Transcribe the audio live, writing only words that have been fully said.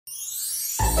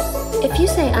If you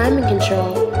say I'm in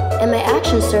control, and my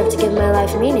actions serve to give my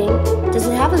life meaning, does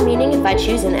it have a meaning if I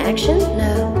choose an action?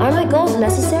 No. Are my goals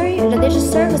necessary, or do they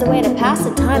just serve as a way to pass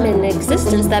the time in an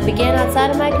existence that began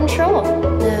outside of my control?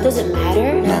 No. Does it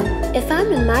matter? No. If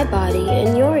I'm in my body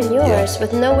and you're in yours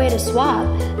with no way to swap,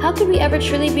 how could we ever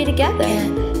truly be together?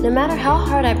 No matter how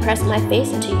hard I press my face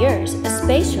into yours, a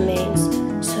space remains.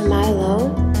 So am I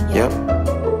alone? Yep.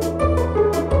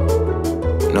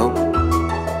 Nope.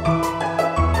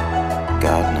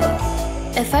 God, no.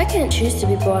 If I can't choose to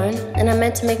be born, and I'm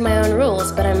meant to make my own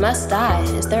rules, but I must die,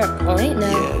 is there a point? No.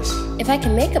 Yes. If I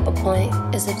can make up a point,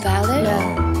 is it valid?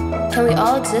 No. Can we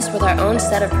all exist with our own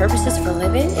set of purposes for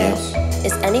living? Yes.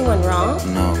 Is anyone wrong?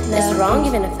 No. Is wrong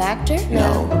even a factor?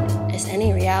 No. Is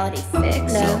any reality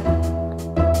fixed? No.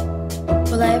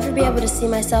 Will I ever be able to see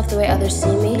myself the way others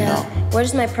see me? No. Where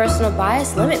does my personal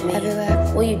bias limit me?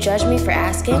 Everywhere. Will you judge me for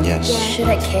asking? Yes. Should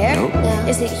I care? Nope. No.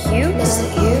 Is it you? Is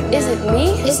it you? Is it me?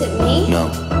 Is it me? No.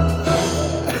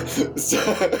 So,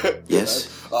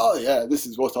 Yes. oh yeah, this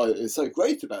is what is so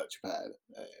great about Japan.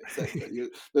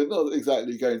 They're not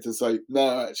exactly going to say,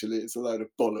 no, actually, it's a load of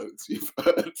bollocks you've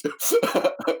heard.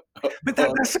 But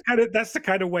that's the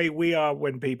kind of way we are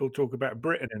when people talk about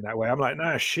Britain in that way. I'm like,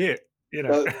 nah, shit. You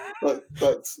know.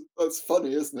 That's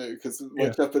funny, isn't it? Because my Yeah.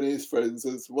 Japanese friends,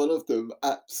 as one of them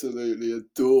absolutely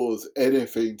adores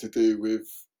anything to do with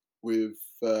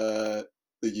the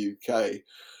UK.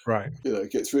 Right. You know,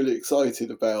 gets really excited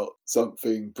about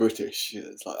something British. You know,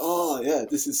 it's like, oh yeah,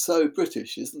 this is so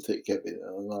British, isn't it, Kevin?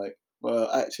 And I'm like, well,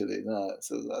 actually, no,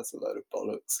 that's a load of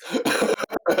bollocks.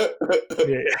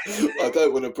 Yeah. I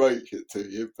don't want to break it to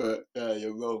you, but yeah,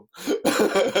 you're wrong.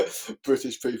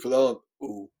 British people aren't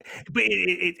all. But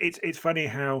it's funny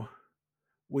how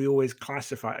we always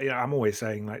classify. Yeah, I'm always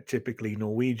saying like typically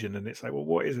Norwegian, and it's like, well,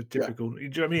 what is a typical? Do you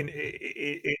know what I mean?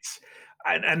 It's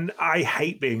and I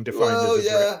hate being defined Well, as a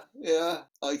Brit. yeah,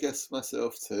 I guess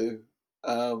myself too.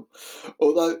 Um,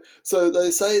 although, so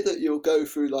they say that you'll go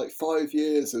through like 5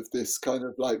 years of this kind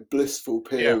of like blissful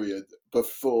Yeah. period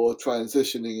before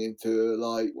transitioning into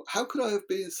like, how could I have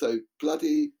been so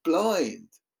bloody blind?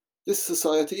 This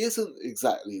society isn't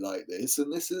exactly like this,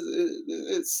 and it's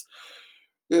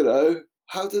you know,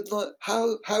 how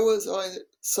was I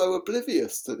so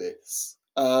oblivious to this?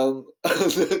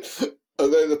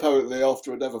 And then apparently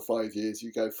after another 5 years,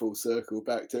 you go full circle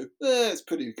back to, it's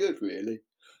pretty good, really,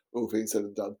 all things said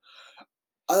and done.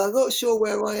 And I'm not sure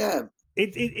where I am.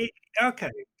 It okay.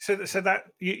 So that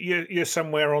you're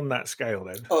somewhere on that scale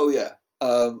then. Oh, yeah.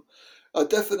 I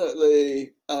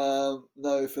definitely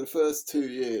know for the first 2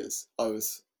 years, I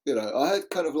was, I had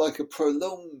kind of like a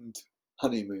prolonged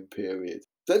honeymoon period.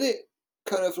 Then it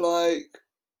kind of like,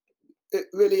 it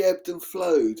really ebbed and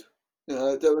flowed.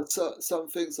 There were some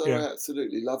things I Yeah.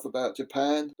 absolutely love about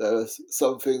Japan. There are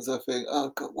some things I think, oh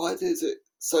God, why is it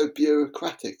so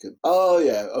bureaucratic? And oh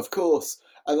yeah, of course.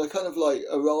 And I kind of like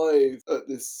arrived at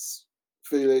this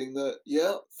feeling that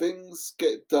yeah, things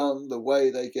get done the way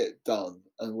they get done,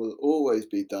 and will always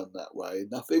be done that way.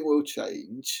 Nothing will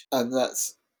change, and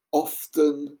that's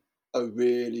often a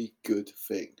really good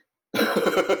thing.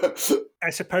 I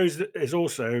suppose that there's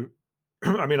also,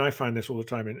 I mean, I find this all the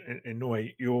time in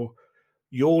Norway.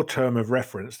 Your term of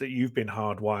reference that you've been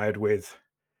hardwired with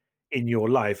in your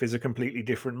life is a completely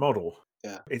different model.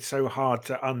 Yeah. It's so hard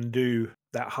to undo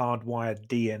that hardwired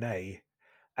DNA,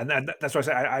 and that's why I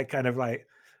say I kind of like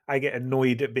I get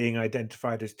annoyed at being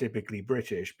identified as typically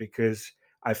British because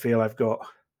I feel I've got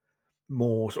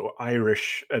more sort of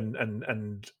Irish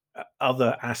and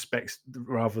other aspects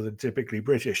rather than typically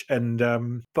British.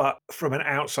 And but from an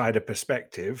outsider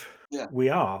perspective, Yeah.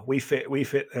 we fit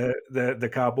the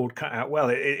cardboard cutout well.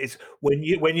 It's when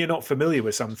you're not familiar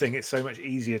with something, it's so much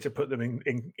easier to put them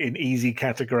in easy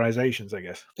categorizations, I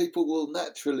guess. People will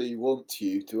naturally want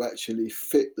you to actually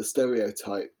fit the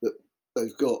stereotype that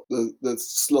they've got. The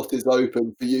slot is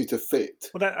open for you to fit.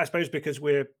 Well, that I suppose because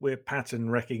we're pattern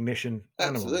recognition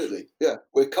animals. Absolutely. Yeah.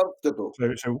 We're comfortable.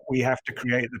 So we have to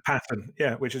create the pattern,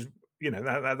 yeah, which is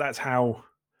that's how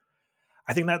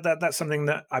I think that's something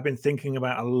that I've been thinking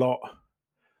about a lot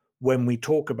when we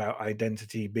talk about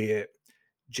identity, be it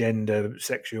gender,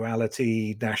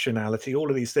 sexuality, nationality, all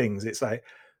of these things. It's like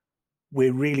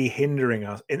we're really hindering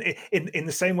us in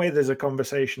the same way. There's a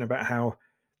conversation about how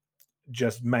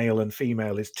just male and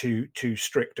female is too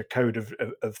strict a code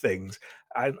of things.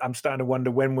 I'm starting to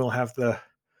wonder when we'll have the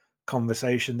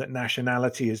conversation that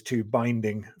nationality is too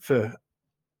binding for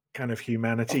kind of I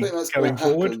humanity think that's going going to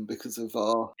forward. happen because of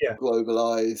our Yeah.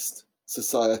 globalized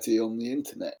society on the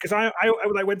internet. Because I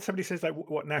like when somebody says like,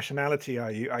 "What nationality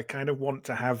are you?" I kind of want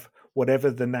to have whatever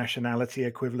the nationality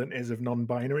equivalent is of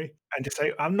non-binary, and just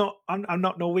say, I'm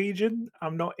not Norwegian,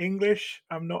 I'm not English,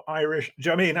 I'm not Irish. Do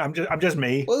you know what I mean? I'm just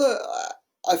me. Well,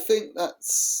 I think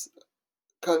that's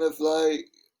kind of like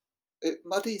it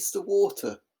muddies the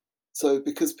water. So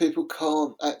because people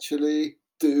can't actually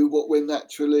do what we're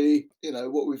naturally,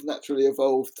 what we've naturally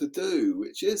evolved to do,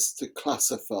 which is to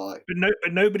classify.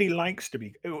 But nobody likes to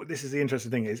be. Oh, this is the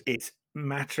interesting thing: is it's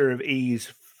matter of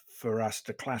ease for us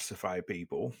to classify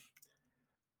people,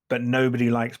 but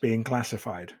nobody likes being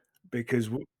classified because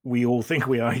we all think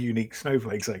we are unique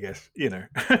snowflakes, I guess,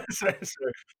 so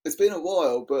It's been a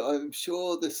while, but I'm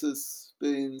sure this has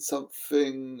been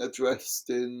something addressed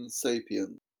in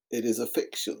 *Sapien*. It is a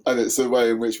fiction, and it's the way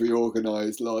in which we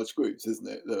organise large groups, isn't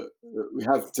it? That we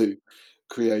have to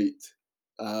create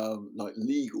like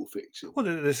legal fiction. Well,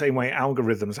 the same way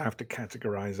algorithms have to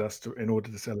categorize us in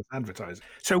order to sell us advertising.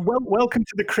 So, welcome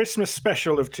to the Christmas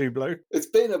special of Two Bloke. It's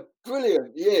been a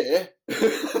brilliant year.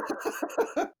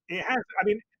 It has. I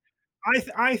mean,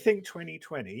 I think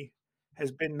 2020 has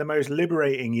been the most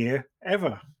liberating year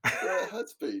ever. Well, it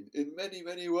has been in many,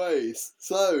 many ways.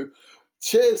 So,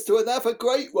 cheers to another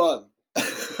great one.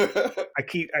 I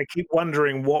keep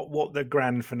wondering what the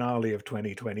grand finale of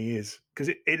 2020 is, because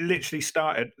it literally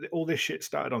started. All this shit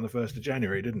started on the 1st of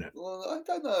January, didn't it? Well, I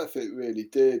don't know if it really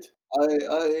did.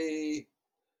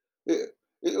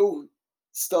 It all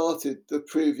started the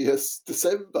previous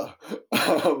December,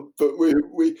 but we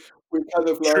kind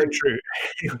of like True.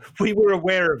 We were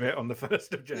aware of it on the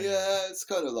 1st of January. Yeah, it's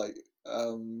kind of like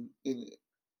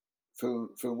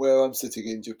from where I'm sitting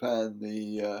in Japan,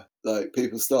 the like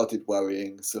people started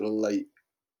worrying sort of late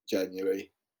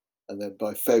January, and then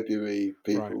by February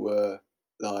people were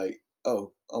like,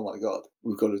 oh my God,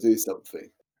 we've got to do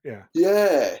something.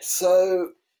 Yeah.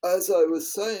 So as I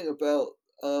was saying about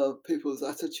people's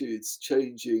attitudes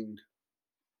changing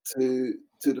to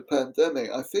the pandemic,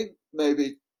 I think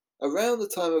maybe around the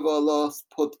time of our last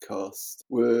podcast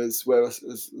was where I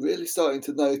was really starting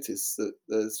to notice that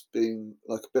there's been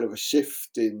like a bit of a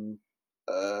shift in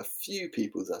a few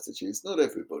people's attitudes, not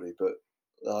everybody, but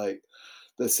like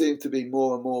there seem to be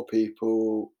more and more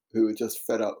people who are just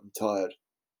fed up and tired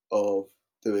of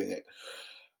doing it.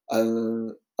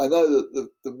 And I know that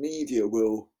the media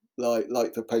will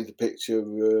like to paint a picture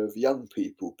of young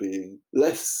people being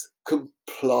less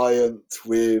compliant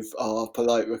with our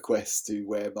polite requests to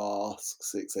wear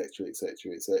masks, etc.,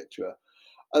 etc., etc.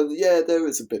 And yeah, there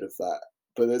is a bit of that,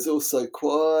 but there's also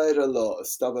quite a lot of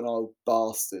stubborn old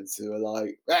bastards who are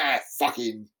like,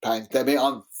 fucking pandemic,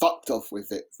 I'm fucked off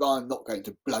with it. I'm not going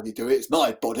to bloody do it. It's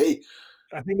my body.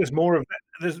 I think there's more of that.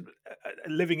 There's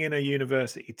living in a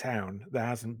university town. There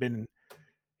hasn't been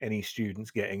any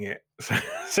students getting it,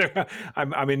 so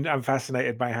I'm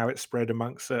fascinated by how it's spread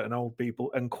amongst certain old people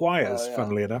and choirs.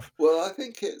 Funnily enough, well, I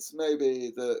think it's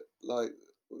maybe that like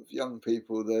with young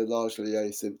people, they're largely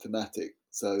asymptomatic,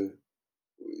 so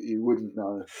you wouldn't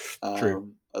know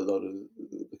a lot of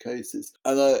the cases.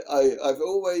 And I've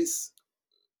always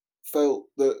felt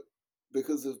that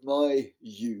because of my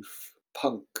youth,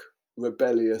 punk,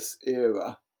 rebellious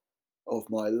era of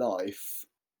my life,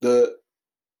 that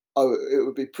it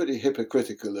would be pretty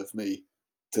hypocritical of me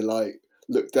to like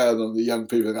look down on the young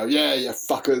people and go, yeah, you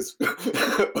fuckers,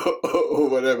 or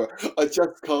whatever. I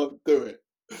just can't do it.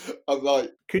 I'm like,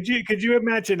 could you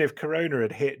imagine if Corona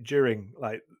had hit during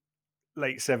like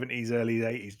late 70s, early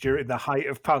 80s, during the height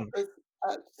of punk? There's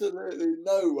absolutely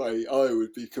no way I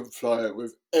would be compliant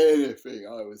with anything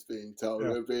I was being told. It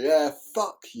would be,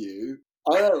 fuck you.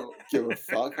 I don't give a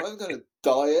fuck. I'm going to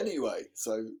die anyway.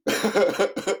 So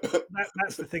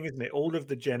that's the thing, isn't it? All of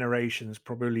the generations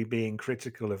probably being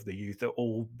critical of the youth are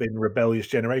all been rebellious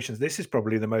generations. This is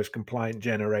probably the most compliant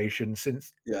generation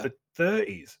since the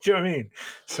 30s. Do you know what I mean?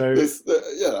 So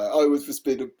I would just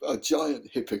be a giant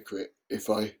hypocrite if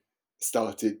I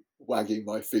started wagging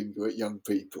my finger at young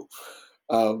people.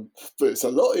 But it's a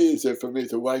lot easier for me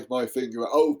to wag my finger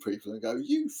at old people and go,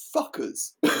 you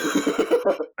fuckers.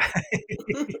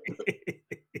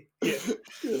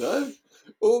 You know,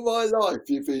 all my life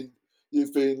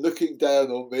you've been looking down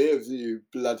on me as you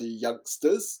bloody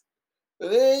youngsters,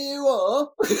 and there you are.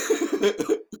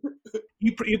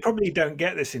 You probably don't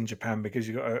get this in Japan because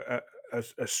you've got a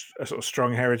sort of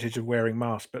strong heritage of wearing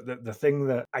masks. But the thing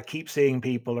that I keep seeing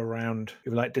people around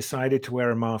who like decided to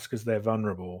wear a mask because they're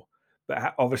vulnerable,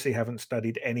 but obviously haven't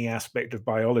studied any aspect of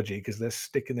biology because they're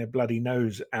sticking their bloody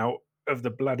nose out of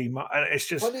the bloody mask. It's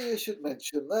just funny you should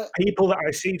mention that. People that I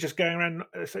see just going around,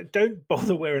 don't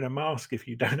bother wearing a mask if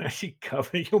you don't actually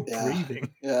cover your breathing.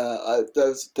 Yeah,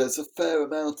 there's a fair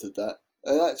amount of that.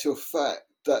 In actual fact,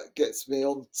 that gets me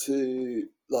onto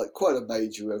like quite a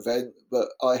major event, but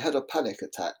I had a panic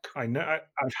attack. I know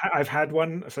I've had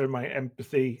one, so my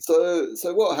empathy. So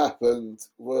what happened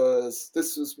was,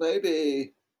 this was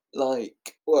maybe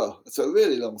like, well, it's a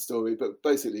really long story, but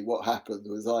basically what happened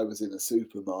was I was in a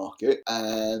supermarket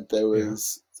and there Yeah.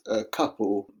 was a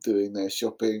couple doing their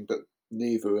shopping, but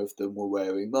neither of them were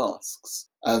wearing masks.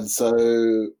 And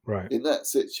so Right. in that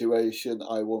situation,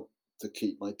 I want to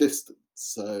keep my distance.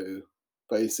 So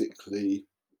basically,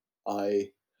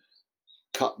 I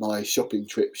cut my shopping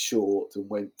trip short and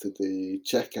went to the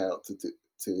checkout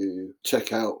to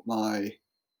check out my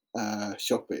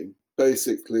shopping.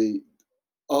 Basically,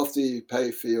 after you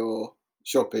pay for your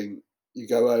shopping, you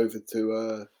go over to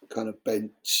a kind of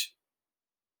bench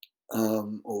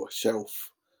or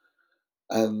shelf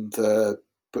and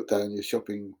put down your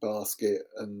shopping basket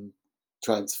and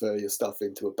transfer your stuff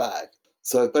into a bag.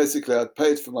 So basically, I'd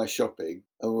paid for my shopping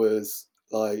and was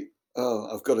like, "Oh,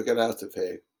 I've got to get out of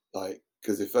here!" Like,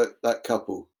 because if that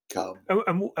couple come,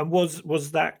 And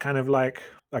was that kind of like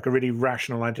a really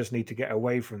rational, I just need to get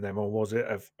away from them, or was it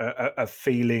a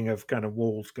feeling of kind of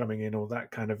walls coming in, or that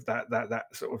kind of that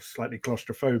sort of slightly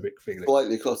claustrophobic feeling?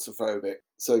 slightly claustrophobic.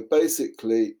 So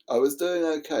basically, I was doing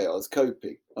okay. I was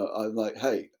coping. I'm like,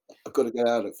 "Hey, I've got to get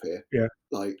out of here." Yeah.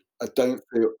 Like, I feel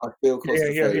Yeah.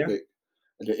 claustrophobic,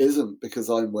 and it isn't because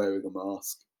I'm wearing a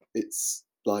mask. It's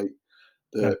like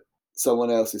No. that someone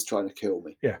else is trying to kill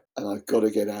me, Yeah. and I've got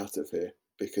to get out of here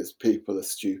because people are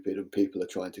stupid and people are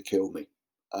trying to kill me.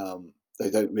 They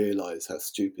don't realise how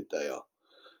stupid they are.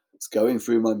 It's going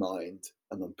through my mind,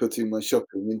 and I'm putting my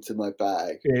shopping into my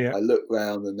bag. Yeah. I look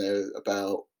round, and they're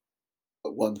about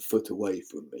 1 foot away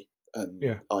from me, and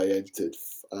Yeah. I entered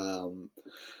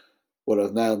what I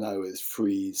now know is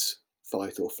freeze,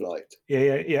 fight or flight.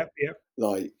 Yeah.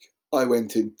 Like, I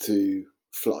went into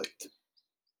flight,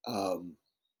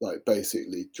 like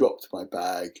basically dropped my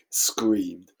bag,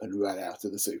 screamed, and ran out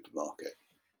of the supermarket.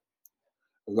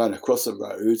 I ran across a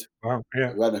road, Wow.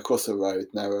 Yeah.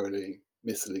 narrowly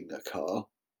missing a car,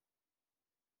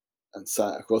 and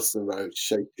sat across the road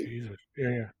shaking. Jesus.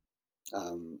 Yeah.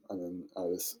 And then I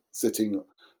was sitting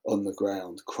on the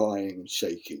ground crying and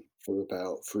shaking for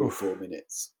about 3 or 4 Oof.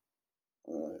 minutes.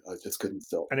 I just couldn't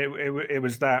stop. And it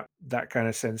was that kind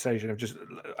of sensation of just,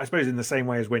 I suppose, in the same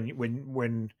way as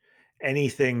when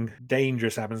anything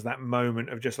dangerous happens, that moment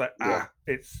of just like, Yeah,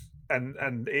 it's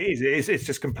and it's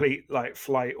just complete like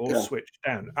flight or yeah. switch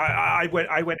down. I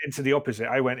went into the opposite.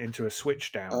 I went into a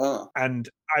switch down, Ah, and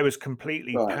I was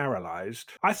completely right. paralyzed.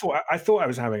 I thought I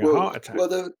was having a Well, heart attack.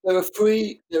 there are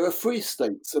 3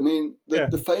 states. I mean, Yeah.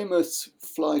 the famous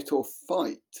flight or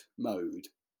fight mode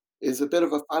is a bit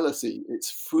of a fallacy. It's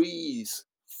freeze,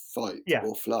 fight, Yeah.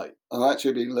 or flight. I've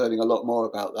actually been learning a lot more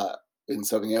about that in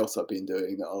something else I've been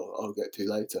doing that I'll get to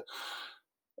later,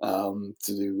 to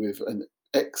do with an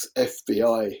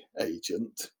ex-FBI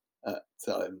agent that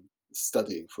I'm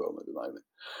studying from at the moment.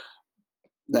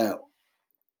 Now,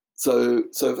 so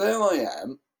there I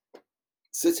am,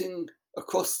 sitting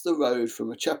across the road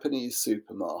from a Japanese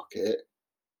supermarket,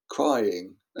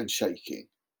 crying and shaking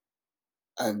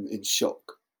and in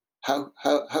shock. How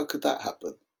could that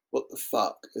happen? What the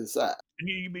fuck is that? And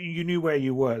you knew where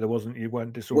you were. You weren't Well,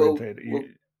 disorientated. well,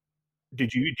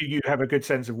 Did you have a good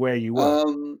sense of where you were?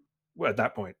 um, Well, at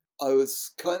that point. I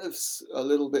was kind of a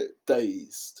little bit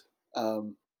dazed.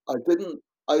 I didn't.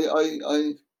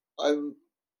 I'm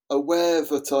aware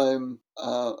that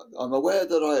I'm aware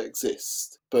that I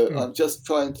exist, but Mm, I'm just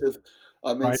trying to.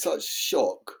 I'm in right. such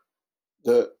shock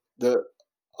that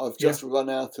I've Yeah. just run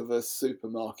out of a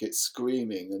supermarket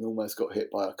screaming and almost got hit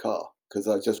by a car because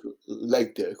I just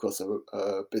legged it across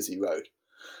a busy road.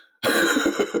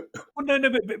 Well, no,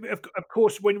 but of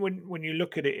course, when you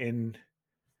look at it in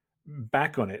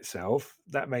back on itself,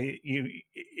 that may you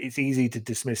it's easy to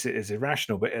dismiss it as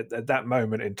irrational, but at that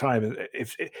moment in time,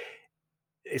 if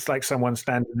it's like someone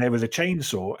standing there with a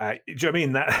chainsaw do you know what I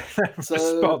mean? That that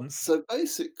response. So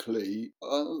basically,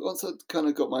 once I'd kind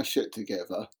of got my shit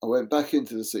together, I went back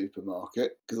into the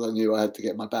supermarket because I knew I had to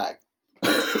get my bag.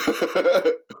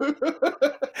 I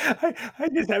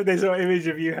just have this image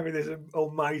of you having this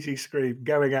almighty scream,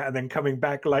 going out and then coming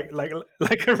back like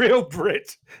a real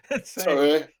Brit and saying,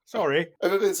 Sorry, "Sorry."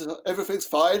 everything's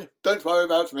fine. Don't worry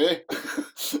about me.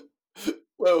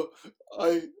 Well,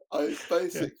 I Yeah.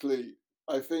 basically,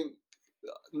 I think,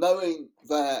 knowing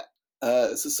that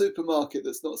it's a supermarket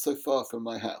that's not so far from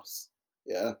my house,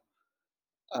 yeah,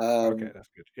 Okay, um, that's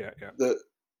good. Yeah. that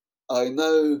I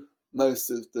know most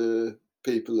of the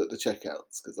people at the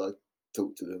checkouts because I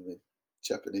talk to them in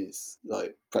Japanese,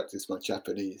 like practice my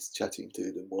Japanese, chatting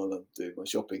to them while I'm doing my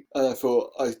shopping. And I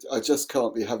thought, I just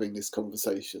can't be having this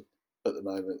conversation at the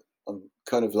moment. I'm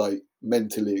kind of like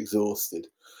mentally exhausted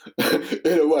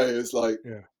in a way. It's like,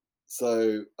 Yeah.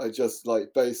 so I just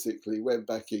like basically went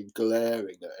back in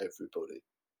glaring at everybody.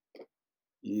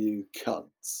 You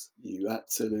cunts, you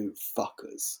absolute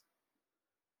fuckers.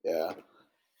 Yeah.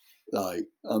 Like,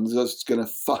 I'm just gonna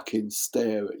fucking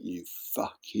stare at you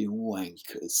fucking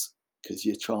wankers because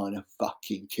you're trying to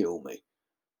fucking kill me.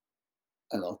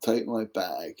 And I'll take my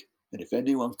bag, and if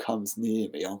anyone comes near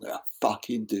me, I'm gonna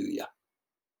fucking do ya.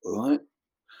 All right?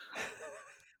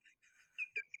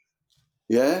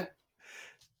 Yeah?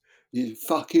 You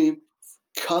fucking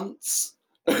cunts.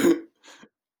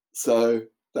 So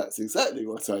that's exactly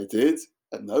what I did,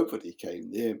 and nobody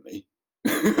came near me.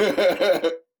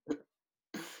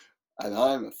 And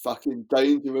I'm a fucking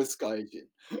dangerous gaijin.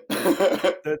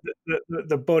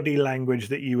 The body language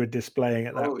that you were displaying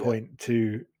at that Oh, yeah. point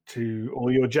to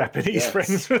all your Japanese Yes.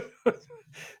 friends,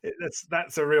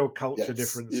 that's a real culture Yes,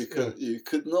 difference. you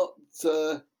could not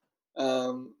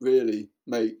really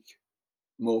make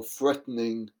more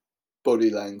threatening body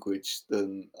language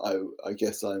than I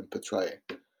guess I'm portraying.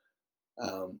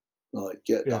 Like,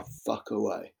 get Yeah. the fuck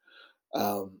away.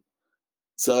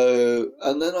 So,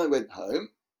 and then I went home,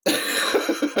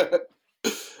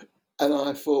 and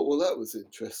I thought, well, that was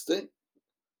interesting.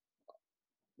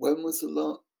 When was the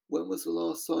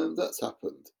last time that's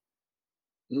happened?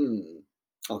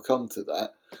 I'll come to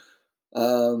that.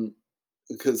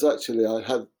 Because actually I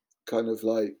had kind of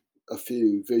like a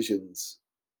few visions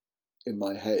in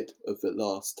my head of the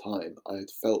last time I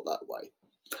had felt that way.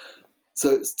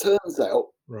 So it turns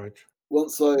out, Right.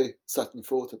 once I sat and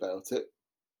thought about it,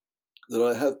 that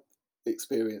I had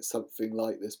experienced something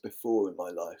like this before in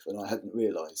my life, and I hadn't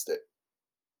realised it.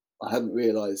 I hadn't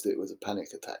realised it was a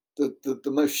panic attack. The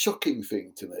most shocking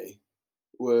thing to me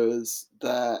was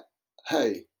that,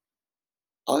 hey,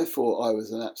 I thought I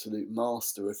was an absolute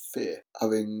master of fear.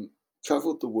 Having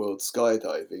travelled the world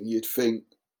skydiving, you'd think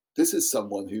this is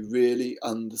someone who really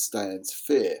understands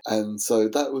fear. And so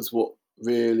that was what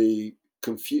really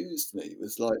confused me,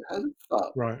 was like, how the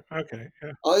fuck? Right. Okay.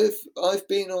 Yeah. I've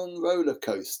been on roller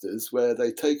coasters where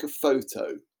they take a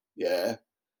photo, yeah.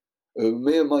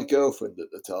 Me and my girlfriend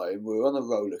at the time were on a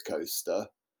roller coaster.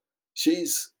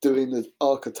 She's doing the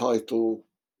archetypal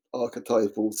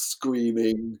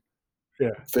screaming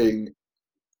Yeah. thing,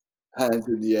 hands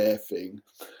in the air thing,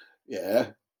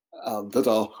 yeah, that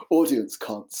our audience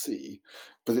can't see.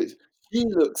 But she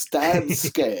looks damn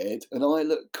scared, and I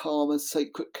look calm as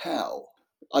sacred cow.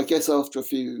 I guess after a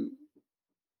few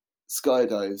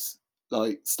skydives,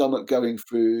 like stomach going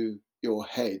through your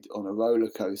head on a roller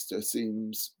coaster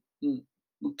seems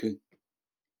okay.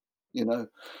 You know,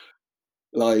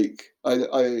 like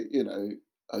I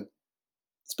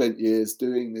spent years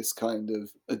doing this kind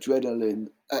of adrenaline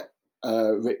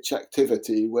rich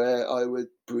activity where I would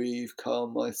breathe,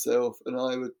 calm myself, and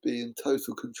I would be in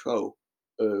total control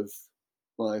of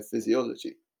my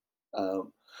physiology.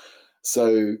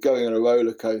 So going on a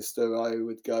roller coaster, I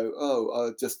would go, oh,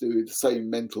 I'll just do the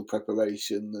same mental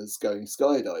preparation as going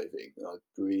skydiving. I'd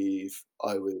breathe,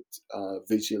 I would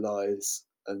visualize,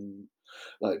 and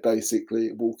like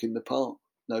basically walk in the park,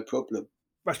 no problem.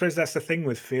 I suppose that's the thing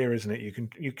with fear, isn't it?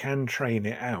 You can train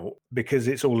it out because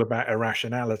it's all about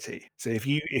irrationality. So if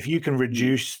you can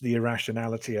reduce the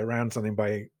irrationality around something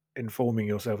by informing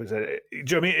yourself, do you know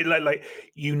what I mean? Like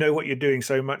you know what you're doing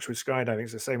so much with skydiving.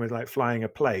 It's the same with like flying a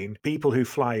plane. People who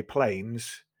fly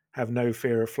planes have no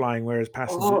fear of flying, whereas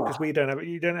passengers, because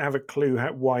you don't have a clue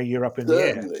why you're up in the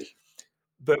air. Certainly.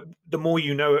 But the more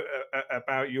you know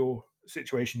about your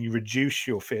situation, you reduce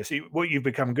your fear. So what you've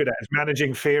become good at is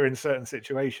managing fear in certain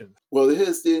situations. Well,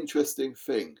 here's the interesting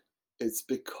thing. It's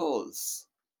because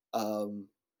of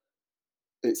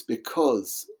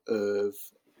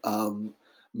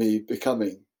me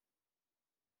becoming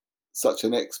such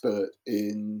an expert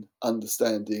in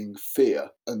understanding fear,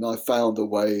 and I found a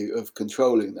way of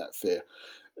controlling that fear.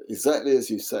 Exactly as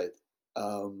you said.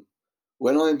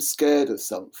 When I'm scared of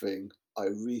something, I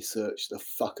research the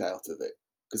fuck out of it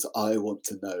because I want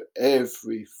to know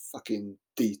every fucking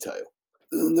detail.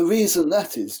 And the reason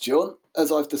that is, John, as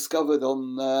I've discovered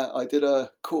I did a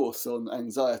course on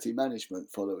anxiety management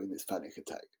following this panic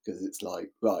attack, because it's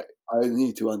like, right, I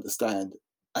need to understand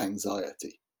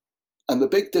anxiety. And the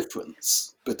big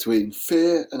difference between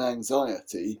fear and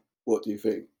anxiety, what do you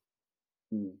think?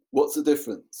 What's the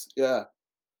difference? Yeah,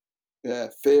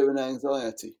 fear and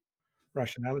anxiety.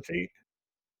 Rationality.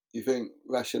 You think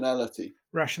rationality?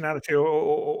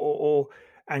 Or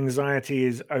anxiety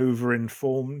is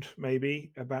over-informed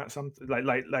maybe about something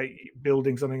like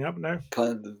building something up, no?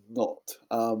 Kind of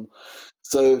not.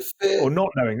 So fear, Or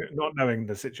not knowing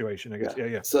the situation, I guess. yeah.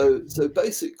 Yeah, yeah. So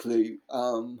basically,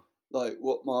 like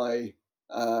what my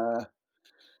uh,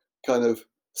 kind of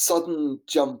sudden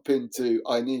jump into,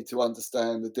 I need to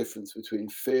understand the difference between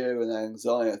fear and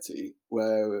anxiety,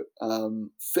 where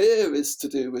fear is to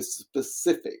do with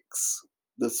specifics,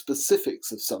 the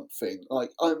specifics of something.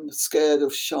 Like, I'm scared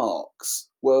of sharks.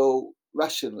 Well,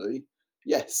 rationally,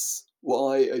 yes.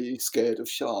 Why are you scared of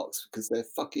sharks? Because they're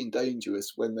fucking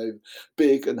dangerous when they're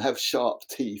big and have sharp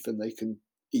teeth and they can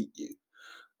eat you.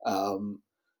 Um,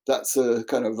 that's a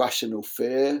kind of rational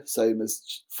fear, same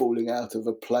as falling out of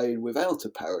a plane without a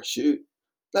parachute.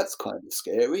 That's kind of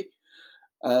scary.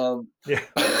 Um, Yeah.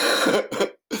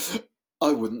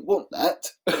 I wouldn't want that.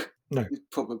 No. You'd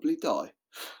probably die.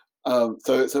 So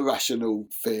it's a rational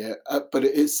fear, but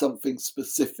it is something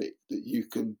specific that you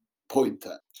can point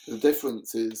at. The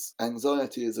difference is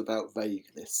anxiety is about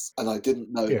vagueness, and I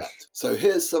didn't know Yes. that. So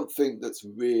here's something that's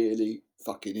really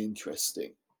fucking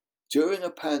interesting. During a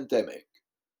pandemic,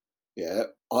 yeah,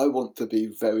 I want to be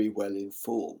very well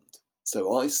informed.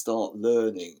 So I start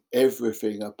learning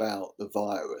everything about the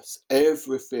virus,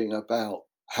 everything about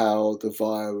how the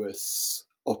virus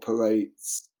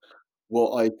operates,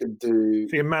 what I can do.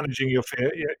 So you're managing your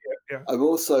fear. Yeah, yeah, yeah. I'm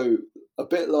also a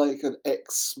bit like an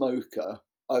ex smoker.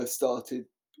 I've started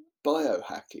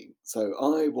biohacking. So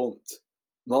I want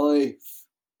my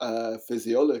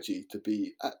physiology to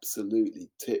be absolutely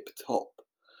tip top.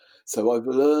 So I've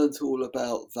learned all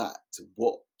about that,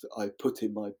 what I put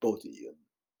in my body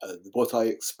and what I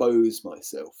expose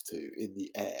myself to in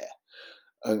the air,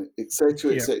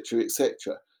 etc., Yeah. etc.,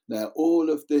 etc. Now, all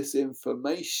of this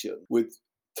information would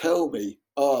tell me,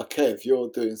 "Ah, Kev, you're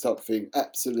doing something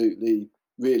absolutely,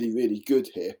 really, really good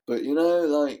here." But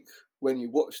like when you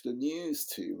watch the news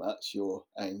too much, your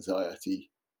anxiety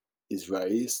is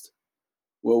raised.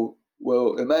 Well,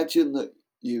 imagine that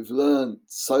you've learned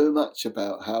so much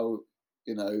about how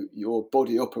your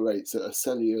body operates at a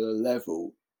cellular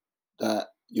level that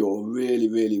you're really,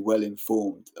 really well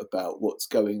informed about what's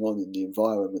going on in the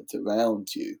environment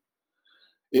around you.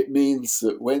 It means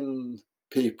that when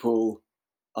people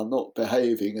are not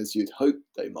behaving as you'd hope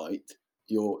they might,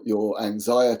 your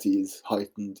anxiety is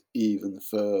heightened even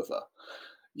further.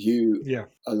 You Yeah.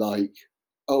 are like,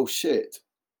 oh shit,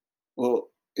 well,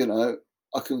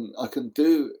 I can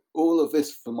do all of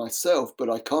this for myself, but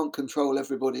I can't control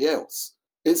everybody else.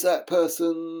 Is that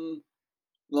person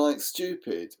like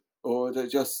stupid, or are they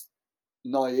just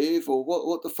naive, or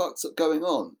what the fuck's going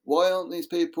on? Why aren't these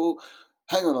people?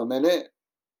 Hang on a minute,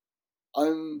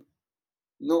 I'm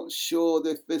not sure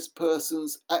if this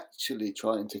person's actually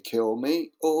trying to kill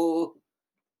me or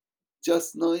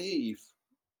just naive,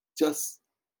 just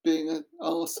being an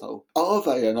arsehole. Are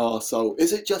they an arsehole?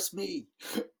 Is it just me?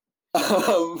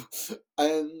 um,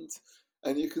 and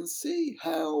and you can see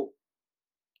how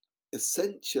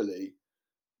essentially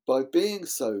by being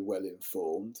so well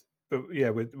informed, But yeah,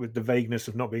 with the vagueness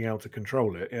of not being able to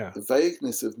control it. Yeah. the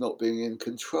vagueness of not being in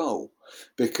control,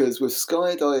 because with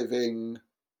skydiving,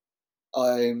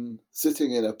 I'm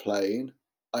sitting in a plane.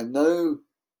 I know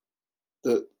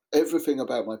that everything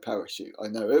about my parachute. I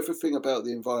know everything about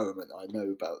the environment. I know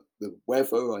about the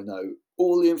weather. I know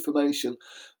all the information.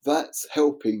 That's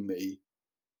helping me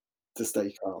to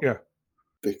stay calm, Yeah.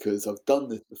 because I've done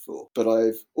this before, but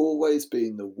I've always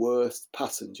been the worst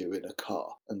passenger in a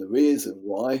car. And the reason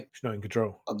why, It's not in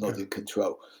control. I'm not Yeah. in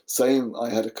control. Same, I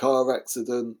had a car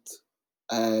accident,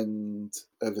 and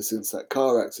ever since that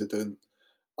car accident,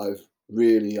 I've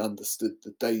really understood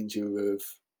the danger of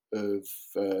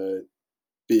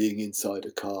being inside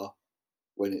a car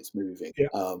when it's moving. Yeah.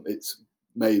 It's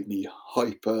made me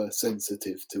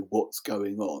hypersensitive to what's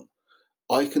going on.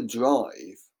 I can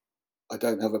drive. I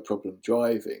don't have a problem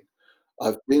driving.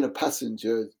 I've been a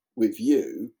passenger with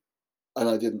you, and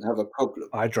I didn't have a problem.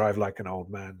 I drive like an old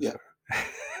man, Yeah,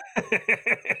 so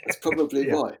that's probably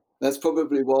yeah. why. That's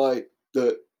probably why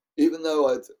that even though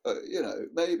I'd,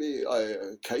 maybe I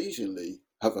occasionally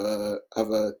have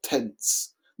a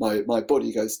tense. My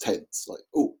body goes tense, like,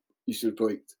 oh, you should have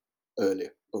braked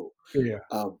earlier, Yeah.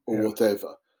 or Yeah.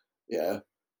 whatever. Yeah,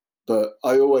 but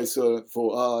I always sort of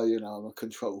thought, I'm a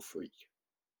control freak.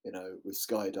 With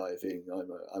skydiving,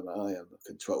 I am a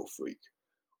control freak.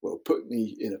 Well, put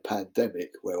me in a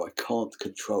pandemic where I can't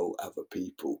control other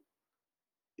people.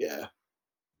 Yeah,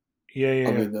 Yeah, yeah,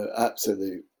 I'm yeah. in an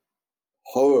absolute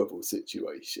horrible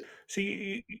situation. So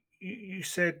you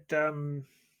said, the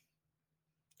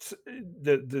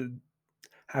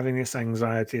having this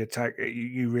anxiety attack,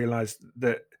 you realized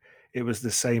that it was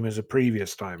the same as a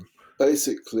previous time.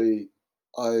 Basically,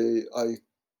 I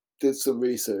did some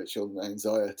research on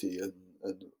anxiety and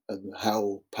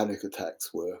how panic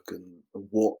attacks work and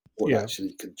what Yeah.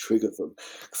 actually can trigger them,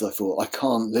 because I thought I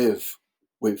can't live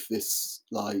with this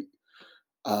like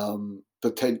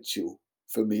potential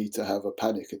for me to have a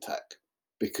panic attack,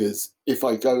 because if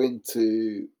I go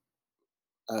into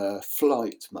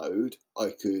flight mode,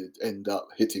 I could end up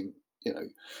hitting,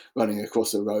 running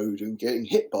across a road and getting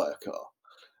hit by a car.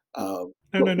 No,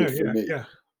 Not good for yeah, me. yeah.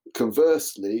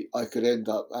 Conversely, I could end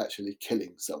up actually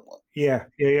killing someone. Yeah.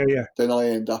 Then I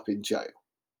end up in jail.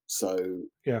 So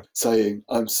Yeah. saying,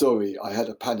 I'm sorry, I had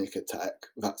a panic attack,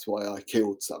 that's why I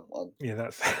killed someone. Yeah,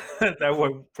 that's that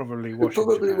won't probably wash. It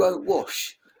probably in Japan. won't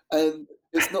wash. And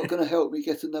it's not going to help me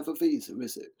get another visa,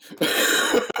 is it?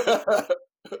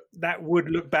 That would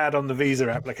look bad on the visa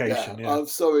application. Yeah. I'm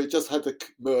sorry, just had to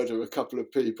murder a couple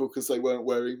of people because they weren't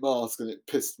wearing masks and it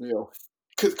pissed me off.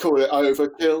 Could call it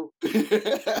overkill.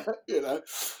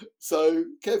 So,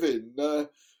 Kevin, well,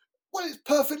 it's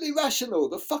perfectly rational.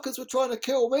 The fuckers were trying to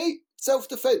kill me.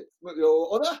 Self-defense,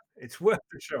 Your Honour. It's worth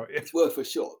a shot. Yeah. It's worth a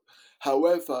shot.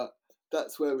 However,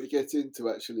 that's where we get into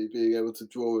actually being able to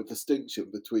draw a distinction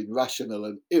between rational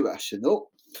and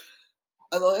irrational.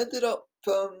 And I ended up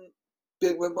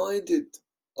being reminded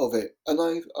of it. And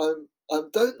I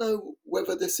don't know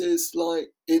whether this is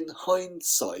like in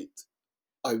hindsight,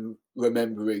 I'm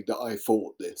remembering that I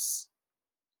thought this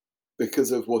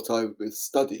because of what I was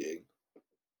studying.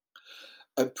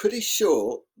 I'm pretty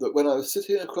sure that when I was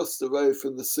sitting across the road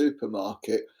from the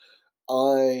supermarket,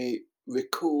 I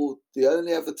recalled the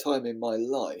only other time in my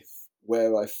life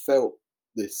where I felt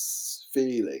this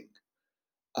feeling.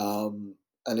 And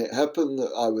it happened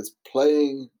that I was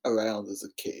playing around as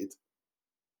a kid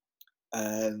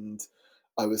and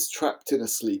I was trapped in a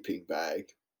sleeping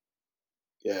bag.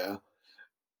 Yeah.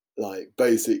 Like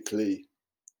basically,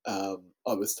 I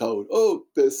was told, "Oh,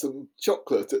 there's some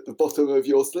chocolate at the bottom of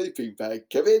your sleeping bag,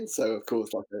 Kevin." So of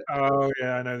course, Oh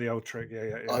yeah, I know the old trick.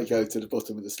 Yeah. I go to the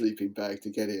bottom of the sleeping bag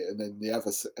to get it, and then the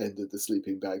other end of the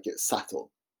sleeping bag gets sat on.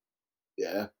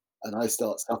 Yeah, and I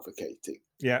start suffocating.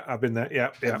 Yeah, I've been there.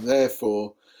 Yeah. And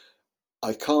therefore,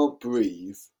 I can't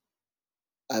breathe,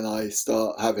 and I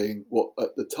start having what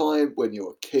at the time when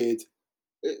you're a kid,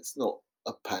 it's not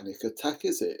a panic attack,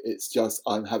 is it? It's just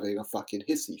I'm having a fucking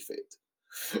hissy fit.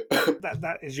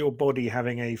 That is your body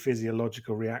having a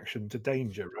physiological reaction to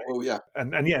danger, right? Oh yeah,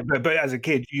 and yeah, but as a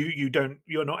kid,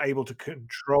 you're not able to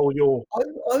control your.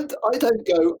 I don't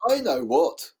go. I know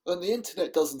what, and the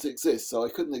internet doesn't exist, so I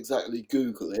couldn't exactly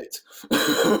Google it.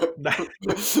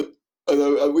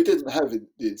 Although we didn't have the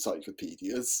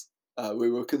encyclopedias, we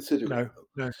were considering them.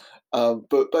 No.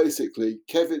 But basically,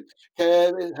 Kevin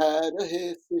had a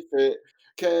hissy fit.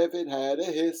 Kevin had a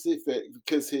hissy fit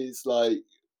because he's like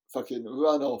fucking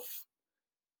run off,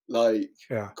 like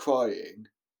crying.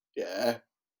 Yeah.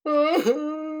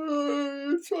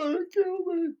 He's trying to kill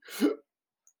me.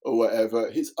 Or whatever.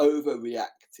 He's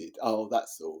overreacted. Oh,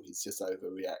 that's all. He's just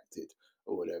overreacted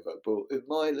or whatever. But in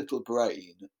my little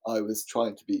brain,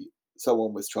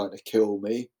 someone was trying to kill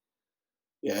me.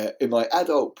 Yeah. In my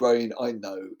adult brain, I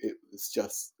know it was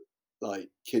just like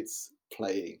kids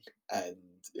playing and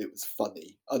it was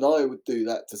funny. And I would do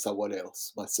that to someone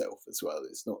else myself as well.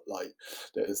 It's not like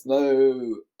there's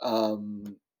no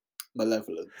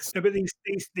malevolence. No, but these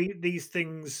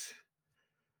things,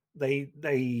 they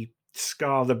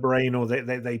scar the brain, or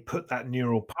they put that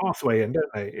neural pathway in,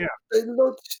 don't they? Yeah. They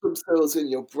lodge themselves in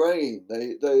your brain.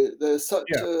 They're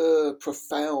such a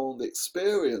profound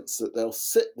experience that they'll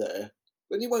sit there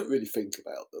when you won't really think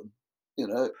about them.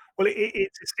 Well,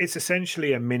 it's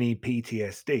essentially a mini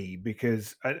PTSD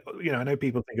because I know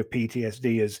people think of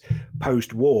PTSD as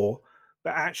post-war,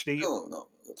 but actually No.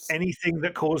 anything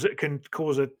that can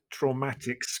cause a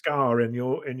traumatic scar in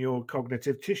your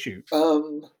cognitive tissue.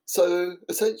 So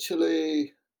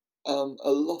essentially,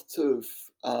 a lot of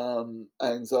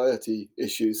anxiety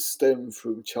issues stem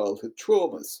from childhood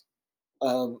traumas.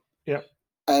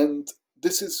 And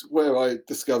this is where I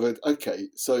discovered, okay,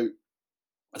 so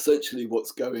essentially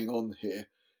what's going on here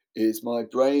is my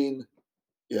brain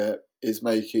is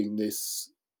making this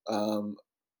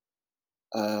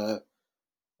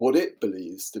what it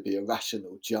believes to be a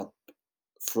rational jump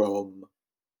from,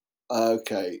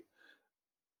 okay,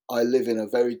 I live in a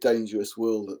very dangerous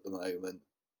world at the moment,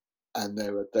 and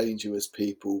there are dangerous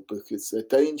people because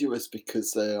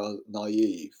they are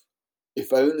naive.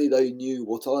 If only they knew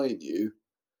what I knew.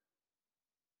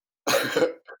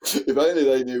 If only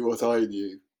they knew what I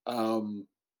knew,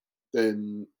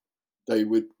 then they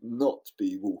would not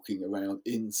be walking around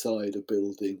inside a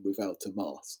building without a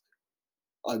mask.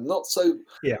 I'm not so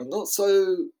Yeah. I'm not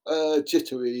so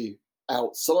jittery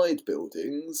outside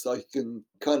buildings. I can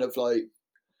kind of like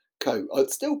cope. I'd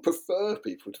still prefer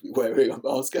people to be wearing a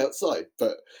mask outside,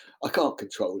 but I can't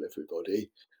control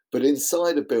everybody. But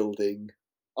inside a building,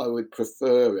 I would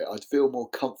prefer it. I'd feel more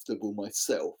comfortable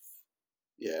myself.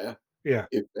 Yeah, Yeah.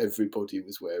 if everybody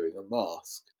was wearing a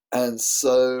mask. And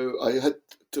so I had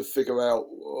to figure out,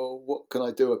 well, what can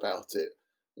I do about it?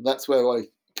 And that's where I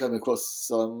came across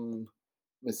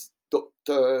Miss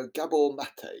Dr. Gabor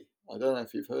Mate. I don't know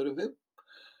if you've heard of him.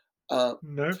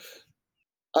 No.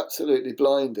 Absolutely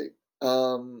blinding.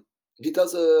 He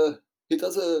does a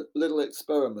little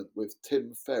experiment with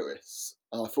Tim Ferriss,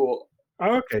 and I thought,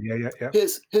 Oh, okay. Yeah.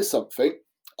 here's something.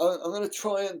 I'm going to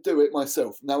try and do it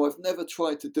myself. Now, I've never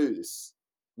tried to do this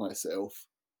myself,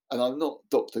 and I'm not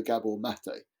Dr. Gabor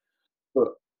Mate. But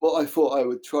what I thought I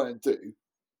would try and do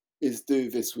is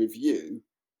do this with you, All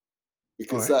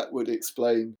because right. that would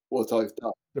explain what I've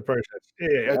done. The process. Yeah.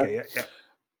 Yeah. Okay. Yeah.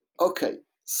 Okay.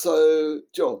 So,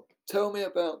 John, tell me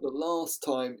about the last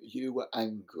time you were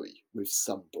angry with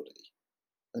somebody.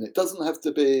 And it doesn't have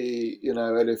to be,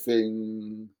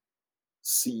 anything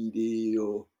seedy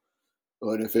or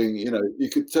anything. You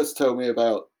could just tell me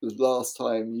about the last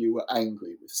time you were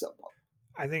angry with someone.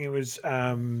 I think it was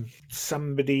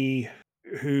somebody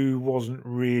who wasn't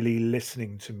really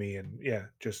listening to me, and yeah,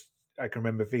 just I can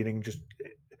remember feeling just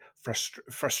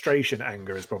frustration.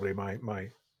 Anger is probably my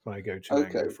go-to.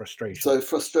 Okay. Anger, frustration. So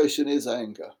frustration is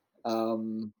anger.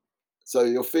 So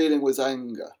your feeling was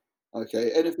anger.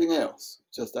 Okay. Anything else?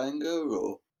 Just anger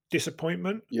or?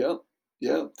 Disappointment. Yeah.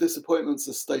 Yeah. Disappointment's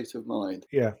a state of mind.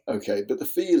 Yeah. Okay. But the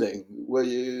feeling, were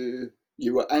you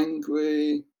were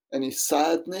angry? Any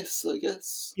sadness, I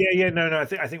guess? Yeah. No. I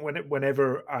think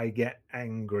whenever I get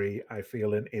angry, I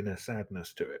feel an inner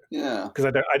sadness to it. Yeah. Because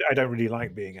I don't really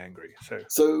like being angry.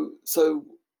 So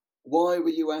why were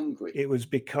you angry? It was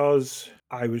because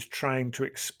I was trying to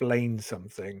explain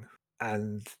something,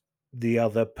 and the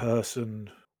other person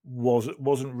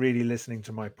wasn't really listening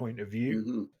to my point of view,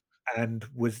 Mm-hmm. and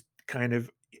was kind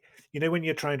of, when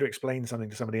you're trying to explain something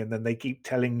to somebody and then they keep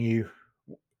telling you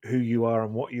who you are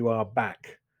and what you are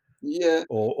back, Yeah.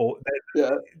 or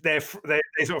Yeah. they're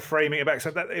sort of framing it back,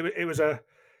 so that it was a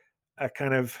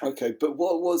kind of. Okay, but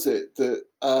what was it that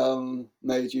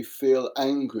made you feel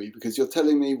angry? Because you're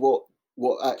telling me what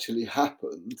actually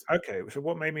happened. Okay, so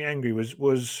what made me angry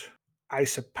was I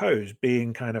suppose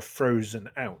being kind of frozen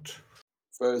out.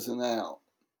 Frozen out.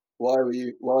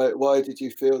 Why did you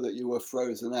feel that you were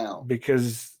frozen out?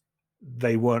 Because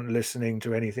they weren't listening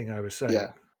to anything I was saying.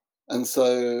 Yeah. And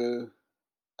so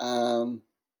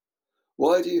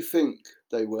why do you think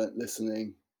they weren't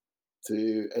listening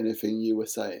to anything you were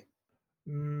saying?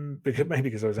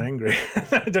 Because I was angry.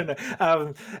 I don't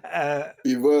know.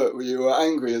 You were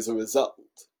angry as a result,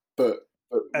 but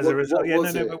As a result, what yeah,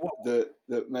 was no, it but what?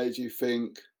 that made you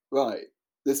think, right,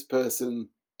 this person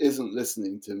isn't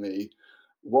listening to me?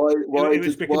 Why It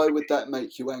was because. would that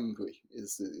make you angry?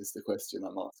 Is the question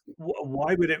I'm asking.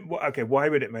 Why would it? Okay, why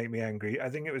would it make me angry? I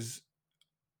think it was.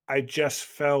 I just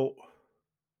felt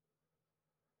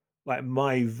like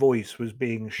my voice was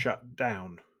being shut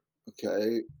down.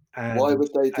 Okay, And why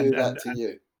would they do and that to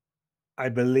you? I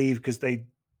believe because they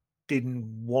didn't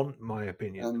want my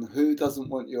opinion. And who doesn't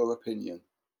want your opinion?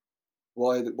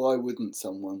 Why wouldn't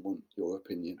someone want your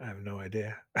opinion? I have no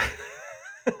idea.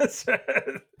 So,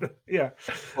 yeah.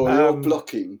 Or you're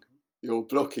blocking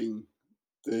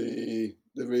the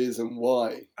reason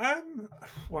why.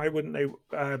 Why wouldn't they?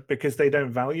 Because they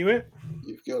don't value it.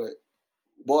 You've got it.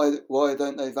 Why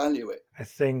don't they value it? I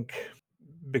think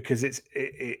because it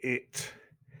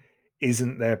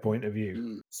isn't their point of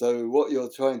view. So what you're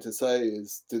trying to say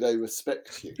is, do they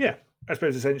respect you? Yeah, I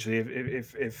suppose essentially,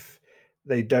 if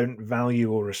they don't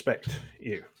value or respect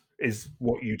you, is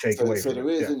what you take away. So from the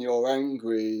it. reason you're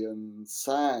angry and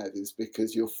sad is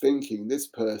because you're thinking this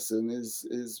person is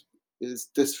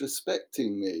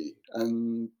disrespecting me,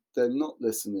 and they're not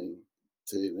listening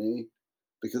to me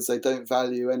because they don't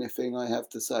value anything I have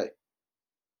to say.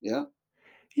 Yeah.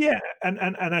 Yeah, and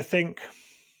I think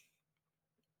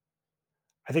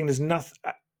there's nothing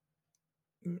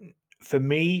for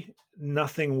me,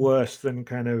 nothing worse than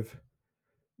kind of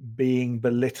being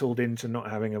belittled into not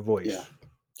having a voice. Yeah.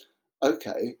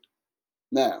 Okay.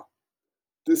 Now,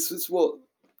 this is what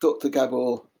Dr.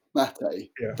 Gabor Mate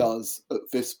does at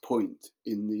this point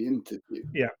in the interview.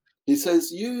 Yeah. He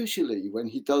says usually when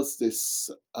he does this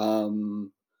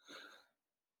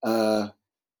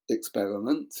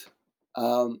experiment,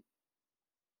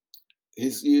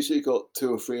 he's usually got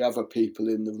 2 or 3 other people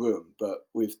in the room, but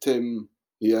with Tim,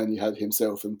 he only had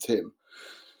himself and Tim.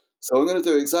 So I'm going to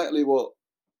do exactly what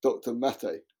Dr.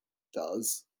 Mate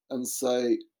does and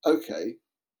say, okay,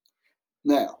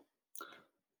 now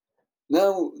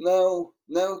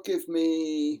give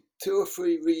me 2 or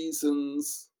 3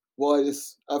 reasons why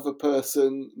this other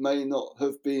person may not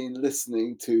have been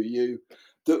listening to you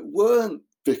that weren't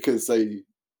because they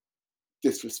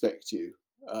disrespect you,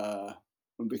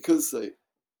 and because they,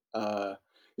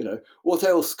 what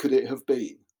else could it have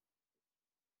been?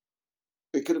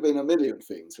 It could have been a million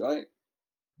things, right?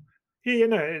 Yeah,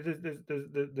 no,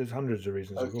 there's hundreds of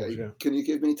reasons, of course, Okay, yeah. can you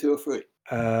give me 2 or 3?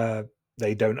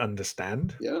 They don't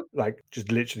understand. Yeah. Like,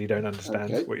 just literally don't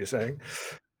understand Okay. what you're saying.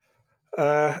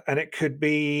 And it could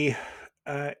be,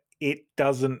 it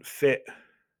doesn't fit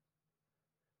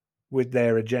with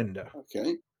their agenda.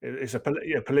 Okay. It's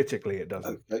politically it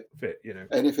doesn't Okay. fit, you know.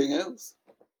 Anything else?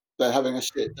 They're having a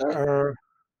shit day.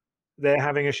 They're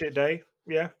having a shit day.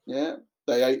 Yeah, Yeah.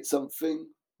 They ate something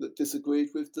that disagreed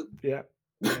with them. yeah.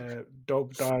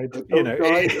 Dog died. A You dog know,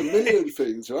 died. A million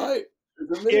things, right?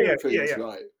 There's a yeah, million yeah, things, yeah.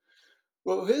 right?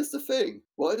 Well, here's the thing.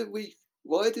 Why did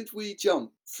we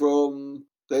jump from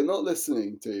they're not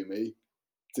listening to me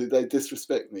to they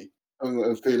disrespect me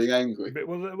and feeling angry? But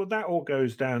well, that all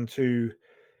goes down to,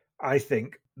 I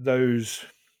think, those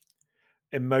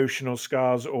emotional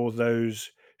scars or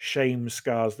those shame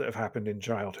scars that have happened in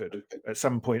childhood. Okay. At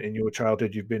some point in your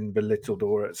childhood, you've been belittled,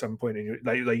 or at some point in your,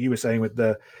 like you were saying with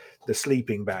the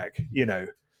sleeping bag. You know,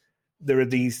 there are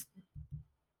these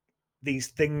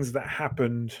things that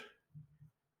happened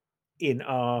in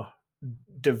our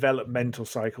developmental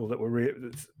cycle that were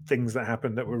things that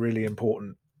happened that were really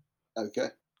important Okay.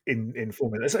 in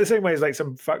forming. It's the same way as like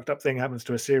some fucked up thing happens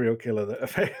to a serial killer that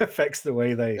affects the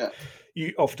way they, Yeah.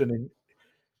 you often in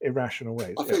irrational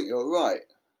ways. I think you're right.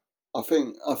 I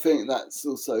think that's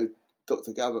also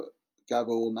Dr.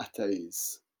 Gabor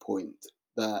Mate's point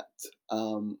that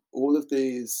all of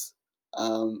these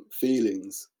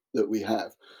feelings that we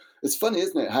have. It's funny,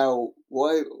 isn't it? How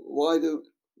why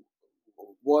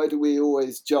do we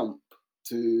always jump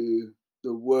to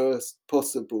the worst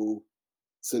possible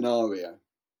scenario?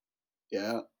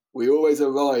 Yeah, we always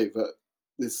arrive at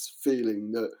this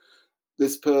feeling that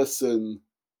this person,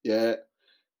 yeah,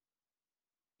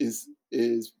 is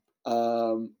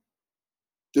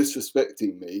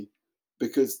disrespecting me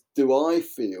because do I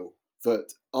feel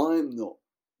that I'm not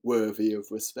worthy of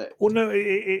respect? Well, no,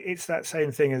 it's that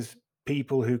same thing as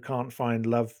people who can't find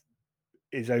love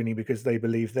is only because they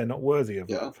believe they're not worthy of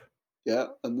Yeah, love. yeah,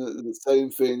 and the same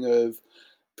thing of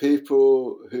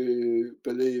people who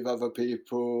believe other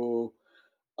people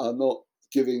are not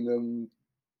giving them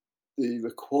the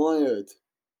required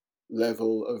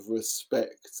level of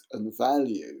respect and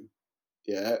value,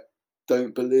 yeah,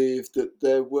 don't believe that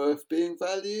they're worth being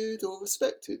valued or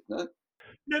respected, no?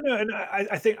 No, and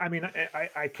I think, I mean,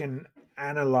 I can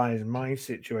analyze my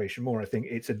situation more. I think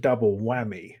it's a double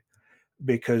whammy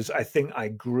because I think I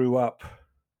grew up.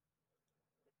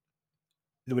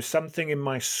 There was something in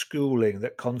my schooling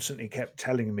that constantly kept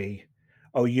telling me,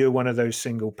 "Oh, you're one of those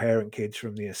single parent kids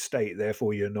from the estate,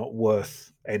 therefore you're not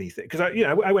worth anything." Because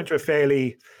I went to a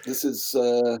fairly This is,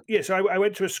 yeah, so I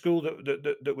went to a school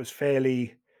that was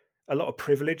fairly, a lot of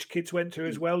privileged kids went to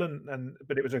as well, and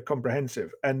but it was a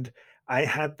comprehensive, and I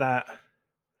had that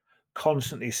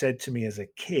constantly said to me as a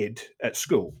kid at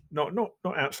school, not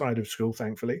outside of school,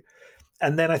 thankfully.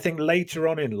 And then I think later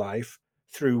on in life,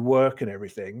 through work and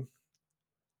everything,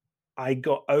 I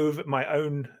got over my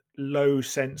own low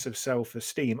sense of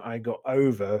self-esteem. I got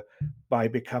over by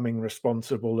becoming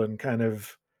responsible and kind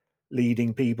of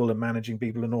leading people and managing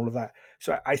people and all of that.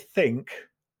 So I think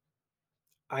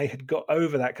I had got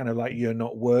over that kind of like you're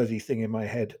not worthy thing in my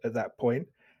head at that point.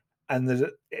 And there's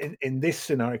in this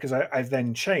scenario, because I've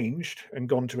then changed and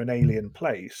gone to an alien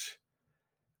place,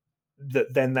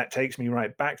 that takes me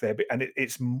right back there. And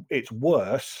it's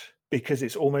worse because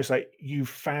it's almost like you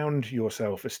found your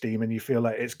self-esteem and you feel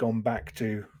like it's gone back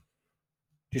to. Do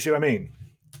you see what I mean?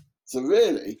 so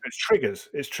really, It's triggers.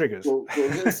 It's triggers. well,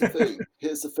 here's the thing.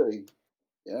 Here's the thing.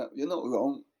 Yeah, you're not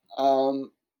wrong.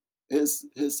 Here's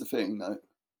the thing, though.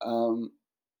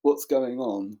 What's going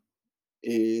on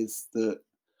is that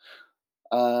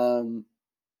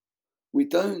we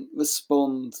don't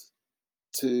respond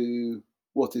to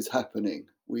what is happening.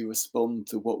 We respond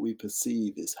to what we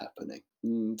perceive is happening.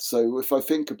 And so, if I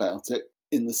think about it,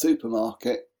 in the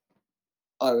supermarket,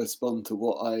 I respond to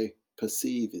what I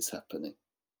perceive is happening.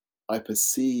 I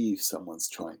perceive someone's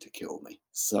trying to kill me.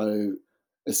 So,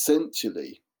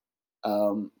 essentially,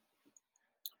 how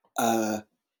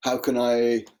can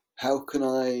I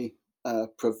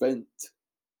prevent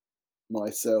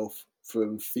myself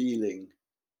from feeling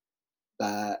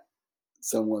that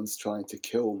someone's trying to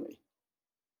kill me.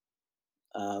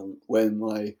 When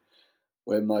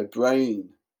my brain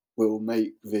will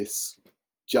make this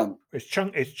jump. It's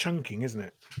chunking, isn't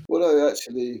it? What I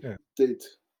actually Yeah. did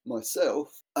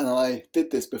myself, and I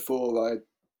did this before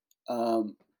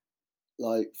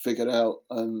I figured out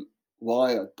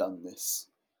why I'd done this.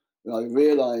 And I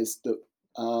realised that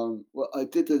I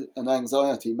did an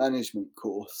anxiety management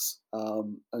course,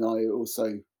 and I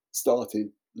also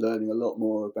started learning a lot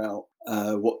more about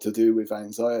what to do with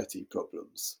anxiety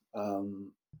problems.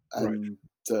 Right. And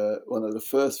one of the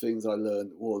first things I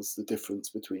learned was the difference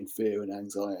between fear and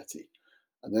anxiety.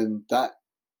 And then that,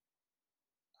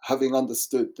 having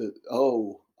understood that,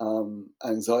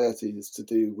 anxiety is to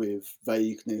do with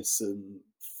vagueness and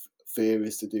fear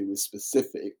is to do with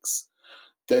specifics,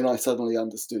 then I suddenly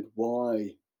understood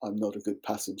why I'm not a good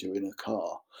passenger in a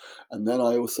car. And then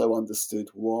I also understood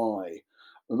why.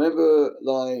 Remember,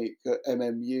 like at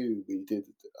MMU, we did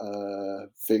a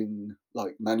thing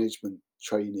like management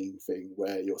training thing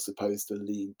where you're supposed to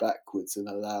lean backwards and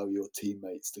allow your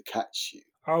teammates to catch you.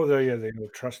 Oh, the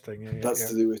old trust thing. Yeah, That's yeah,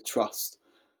 to do with trust.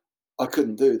 I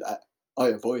couldn't do that. I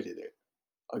avoided it.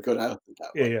 I got out of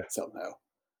that yeah, one yeah. somehow.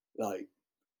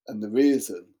 And the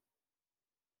reason,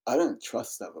 I don't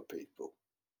trust other people.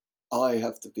 I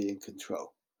have to be in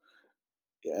control.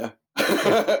 Yeah.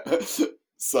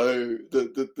 So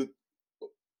the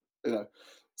you know,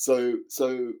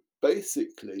 so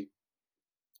basically,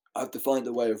 I have to find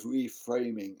a way of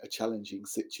reframing a challenging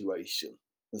situation.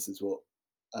 This is what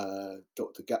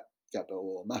Dr.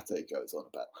 Gabor Mate goes on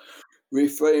about.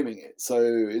 Reframing it. So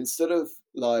instead of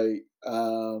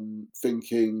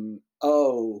thinking,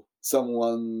 oh,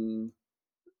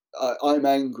 I'm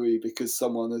angry because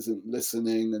someone isn't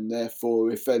listening, and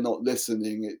therefore, if they're not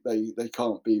listening, they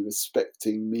can't be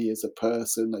respecting me as a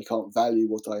person. They can't value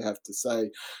what I have to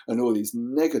say, and all these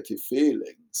negative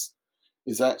feelings.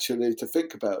 Is actually to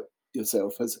think about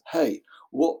yourself as, hey,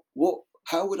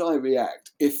 how would I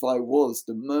react if I was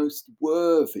the most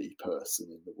worthy person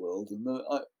in the world, and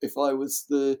if I was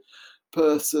the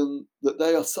person that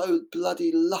they are so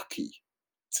bloody lucky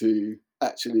to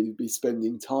actually be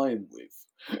spending time with?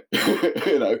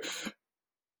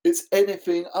 It's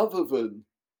anything other than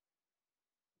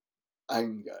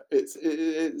anger.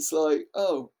 It's like,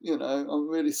 oh, I'm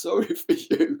really sorry for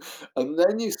you, and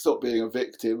then you stop being a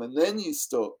victim, and then you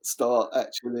start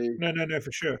actually No, no, no,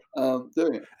 for sure.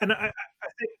 doing it. And I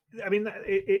think, I mean,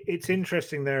 it's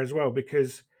interesting there as well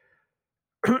because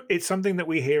it's something that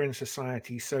we hear in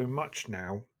society so much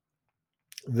now.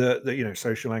 The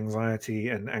social anxiety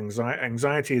and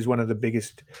anxiety is one of the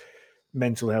biggest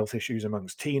mental health issues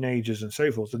amongst teenagers and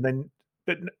so forth. And then,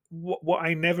 but what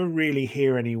I never really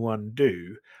hear anyone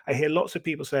do, I hear lots of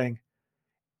people saying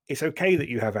it's okay that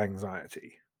you have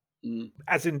anxiety, Mm.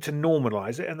 as in to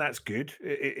normalize it, and that's good.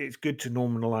 It's good to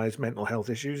normalize mental health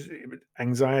issues.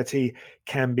 Anxiety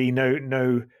can be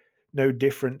no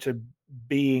different to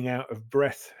being out of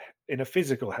breath in a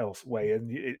physical health way, and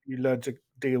you learn to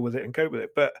deal with it and cope with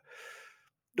it. But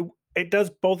it does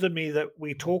bother me that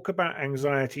we talk about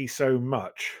anxiety so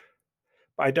much,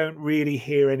 but I don't really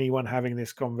hear anyone having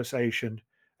this conversation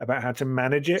about how to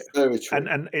manage it. It's very true.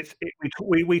 And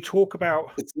we talk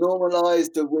about, It's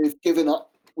normalized that we've given up.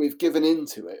 We've given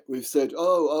into it. We've said,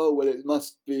 oh, well, it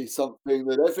must be something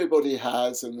that everybody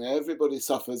has, and everybody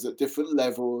suffers at different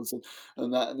levels,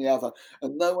 and that and the other,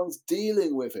 and no one's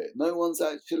dealing with it. No one's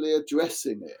actually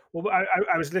addressing it. well,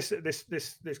 I was listening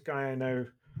this guy I know,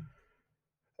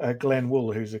 Glenn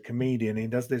Wool, who's a comedian. He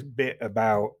does this bit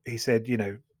about, he said,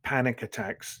 panic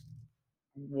attacks.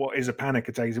 What is a panic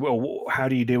attack? He said, well, how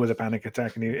do you deal with a panic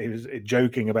attack? And he was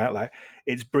joking about like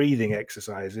it's breathing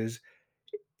exercises.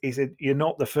 He said, you're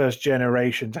not the first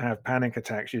generation to have panic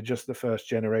attacks. You're just the first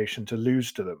generation to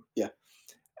lose to them. Yeah.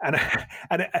 And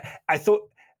and I thought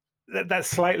that's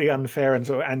slightly unfair and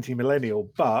sort of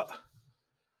anti-millennial, but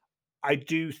I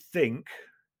do think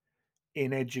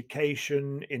in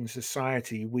education, in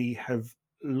society, we have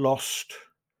lost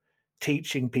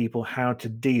teaching people how to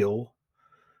deal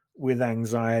with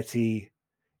anxiety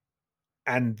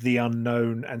and the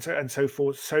unknown and so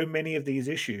forth. So many of these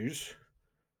issues,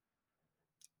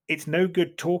 it's no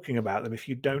good talking about them if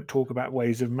you don't talk about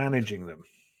ways of managing them.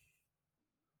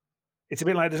 It's a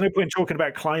bit like there's no point talking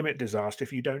about climate disaster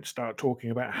if you don't start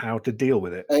talking about how to deal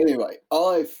with it. Anyway,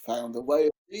 I've found a way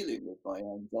of dealing with my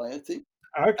anxiety,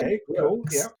 and it Okay, cool.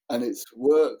 Yeah, works, and it's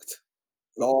worked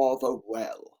rather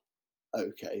well.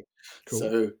 Okay, cool.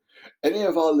 so any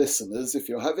of our listeners, if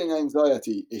you're having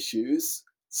anxiety issues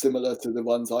similar to the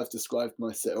ones I've described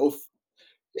myself,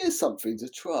 here's something to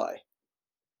try.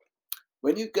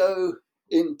 When you go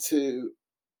into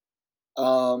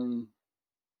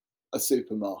a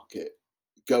supermarket,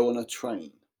 go on a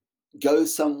train, go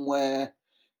somewhere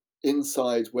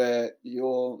inside where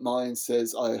your mind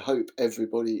says, I hope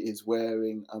everybody is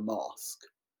wearing a mask,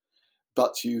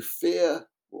 but you fear,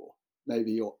 or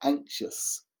maybe you're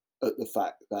anxious at the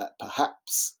fact that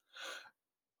perhaps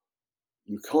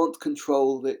you can't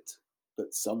control it,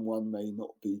 but someone may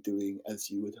not be doing as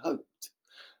you had hoped.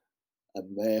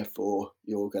 And therefore,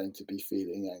 you're going to be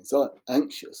feeling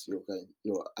anxious.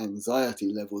 Your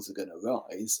anxiety levels are going to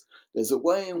rise. There's a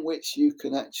way in which you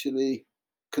can actually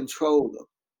control them.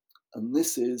 And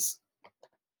this is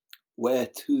wear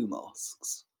 2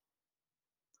 masks.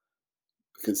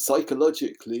 Because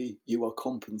psychologically, you are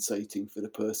compensating for the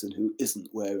person who isn't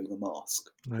wearing a mask.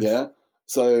 Nice. Yeah.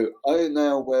 So I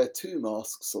now wear 2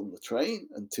 masks on the train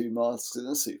and 2 masks in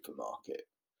a supermarket.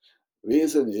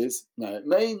 Reason is, now it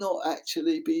may not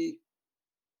actually be,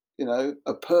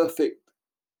 a perfect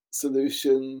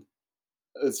solution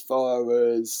as far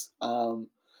as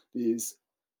these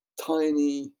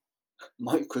tiny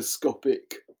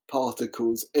microscopic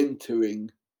particles entering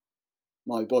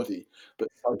my body, but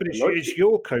it's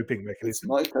your coping it's mechanism.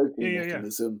 my coping Yeah.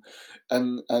 mechanism.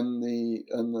 And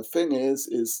the thing is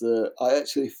that I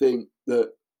actually think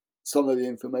that some of the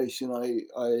information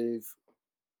I've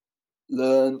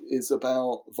learned is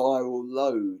about viral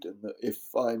load, and that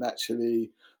if I'm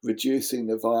actually reducing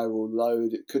the viral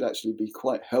load, it could actually be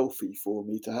quite healthy for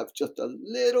me to have just a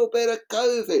little bit of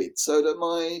COVID so that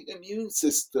my immune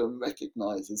system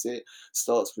recognizes it,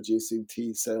 starts producing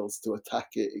T cells to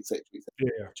attack it, etc.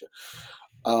 Yeah.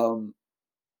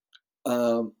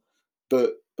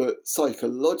 But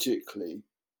psychologically,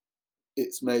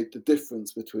 it's made the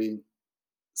difference between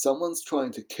someone's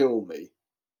trying to kill me,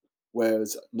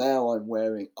 whereas now I'm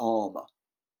wearing armor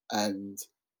and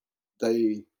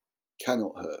they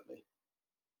cannot hurt me.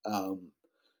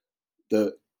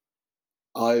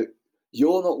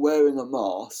 You're not wearing a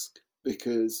mask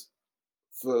because,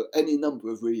 for any number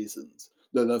of reasons.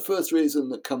 The first reason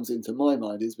that comes into my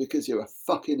mind is because you're a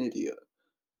fucking idiot.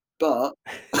 But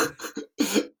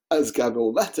as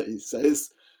Gabor Mate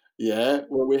says, yeah,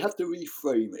 well, we have to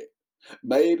reframe it.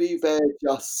 Maybe they're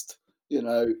just,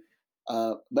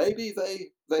 maybe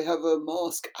they have a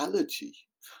mask allergy.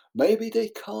 Maybe they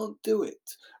can't do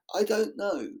it. I don't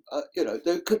know.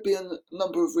 There could be a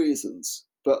number of reasons,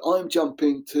 but I'm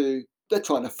jumping to, they're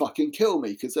trying to fucking kill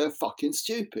me because they're fucking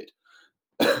stupid.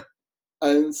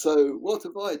 And so what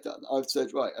have I done? I've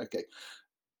said, right, okay,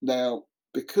 now,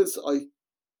 because I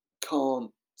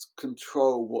can't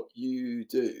control what you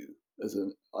do,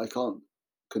 I can't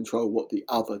control what the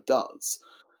other does,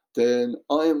 then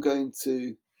I am going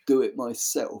to do it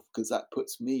myself, because that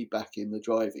puts me back in the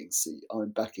driving seat. I'm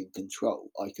back in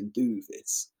control. I can do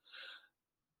this.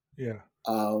 Yeah.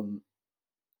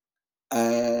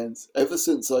 And ever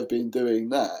since I've been doing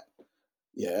that,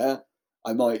 yeah,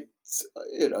 I might,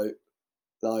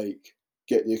 like,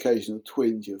 get the occasional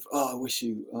twinge of, I wish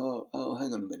you,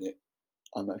 hang on a minute,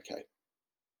 I'm okay.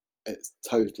 It's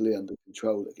totally under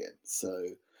control again. So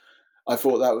I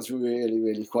thought that was really,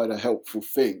 really quite a helpful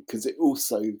thing, because it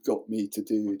also got me to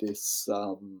do this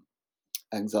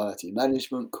anxiety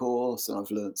management course, and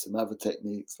I've learned some other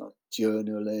techniques like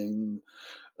journaling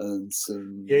and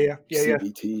some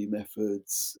CBT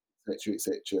methods,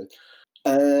 etc.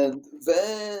 And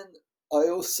then I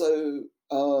also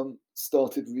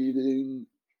started reading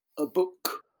a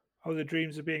book. Oh, The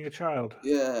Dreams of Being a Child.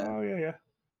 Yeah. Oh, yeah.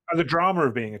 Oh, The Drama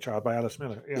of Being a Child by Alice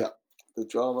Miller. Yeah. The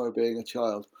Drama of Being a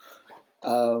Child.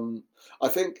 I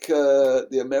think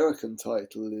the American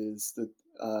title is the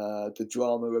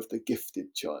Drama of the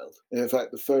Gifted Child. In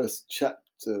fact, the first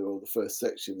chapter or the first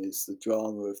section is the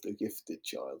Drama of the Gifted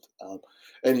Child.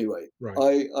 Anyway,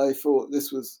 right. I thought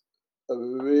this was a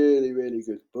really, really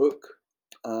good book.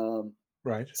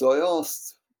 Right. So I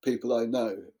asked people I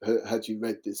know, had you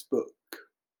read this book?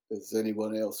 Has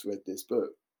anyone else read this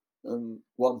book? And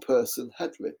one person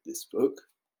had read this book,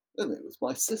 and it was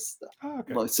my sister. Oh,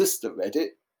 okay. My sister read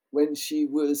it when she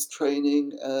was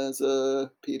training as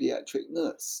a pediatric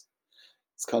nurse.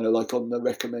 It's kind of like on the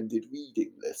recommended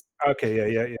reading list.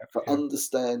 Okay, yeah. For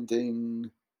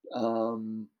understanding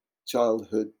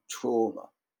childhood trauma,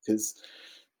 because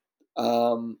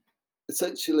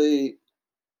essentially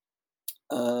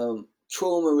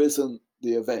trauma isn't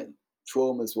the event.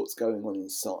 Trauma is what's going on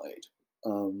inside.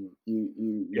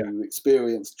 You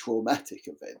experience traumatic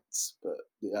events, but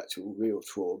the actual real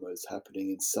trauma is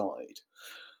happening inside.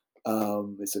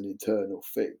 It's an internal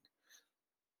thing.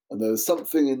 And there was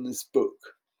something in this book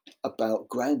about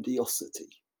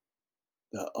grandiosity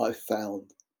that I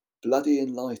found bloody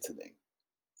enlightening,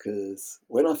 because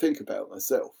when I think about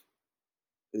myself,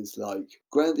 is like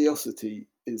grandiosity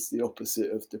is the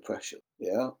opposite of depression.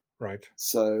 Yeah. Right.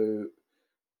 So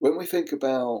when we think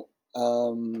about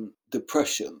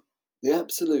depression, the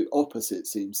absolute opposite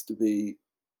seems to be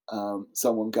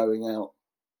someone going out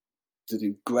to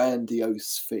do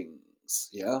grandiose things.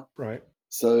 Yeah. Right.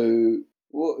 So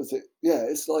what is it? Yeah,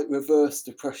 it's like reverse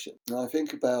depression. And I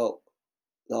think about,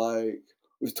 like,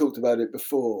 we've talked about it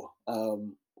before.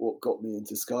 What got me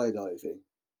into skydiving?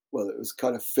 Well, it was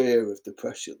kind of fear of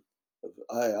depression.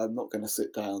 I'm not going to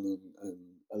sit down and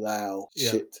allow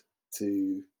shit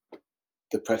to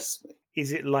depress me.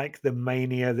 Is it like the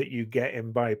mania that you get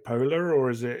in bipolar, or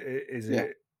is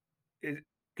it?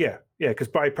 Yeah, because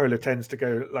bipolar tends to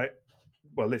go like,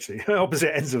 well, literally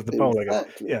opposite ends of the pole, I guess.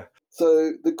 Exactly. Yeah.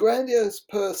 So the grandiose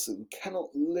person cannot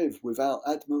live without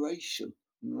admiration,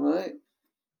 right?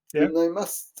 Yeah. And they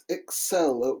must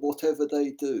excel at whatever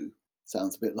they do.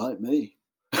 Sounds a bit like me.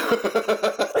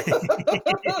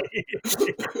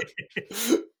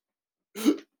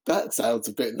 That sounds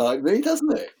a bit like me,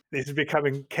 doesn't it? This is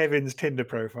becoming Kevin's Tinder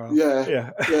profile.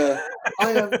 Yeah.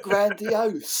 I am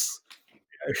grandiose.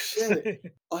 Shit,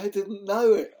 I didn't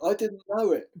know it.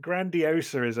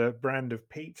 Grandiosa is a brand of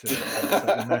pizza. It's like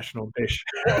the national dish.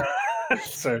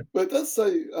 So, but it does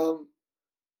say,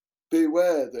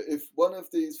 beware that if one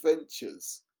of these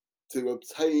ventures to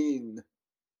obtain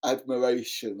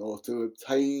admiration or to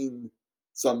obtain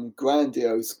some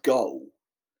grandiose goal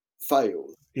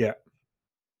fails,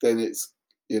 then it's,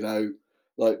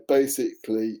 like,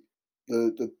 basically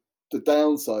the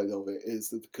downside of it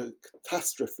is that the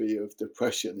catastrophe of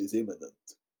depression is imminent.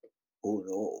 All in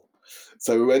all.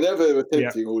 So whenever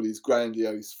attempting all these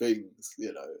grandiose things,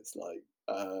 it's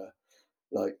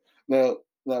like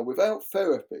now without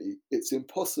therapy, it's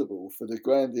impossible for the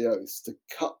grandiose to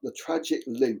cut the tragic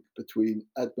link between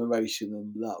admiration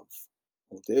and love.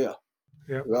 Oh dear.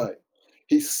 Yeah. Right.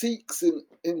 He seeks an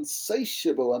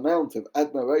insatiable amount of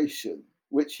admiration,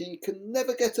 which he can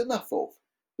never get enough of,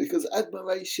 because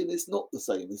admiration is not the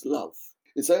same as love.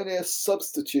 It's only a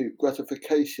substitute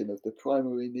gratification of the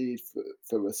primary need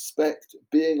for respect,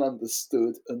 being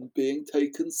understood, and being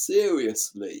taken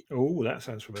seriously. Oh, that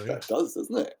sounds familiar. That does,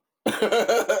 doesn't it?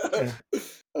 Yeah.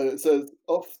 And it says,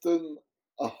 often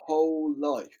a whole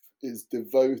life is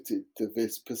devoted to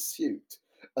this pursuit.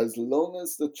 As long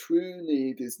as the true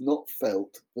need is not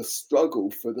felt, the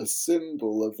struggle for the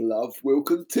symbol of love will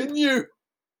continue.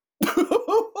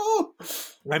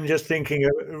 I'm just thinking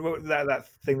of that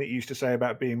thing that you used to say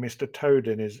about being Mr. Toad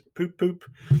in his poop poop.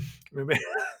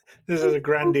 There's a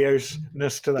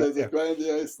grandioseness to that. There's a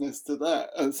grandioseness to that.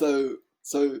 And so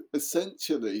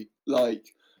essentially,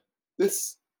 like,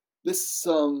 this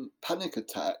panic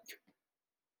attack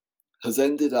has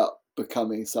ended up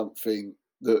becoming something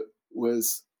that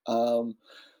was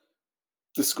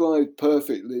described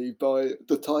perfectly by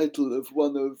the title of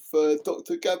one of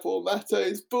Dr. Gabor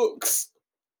Mate's books.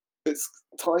 Its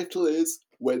title is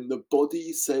When the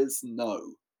Body Says No.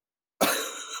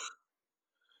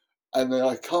 And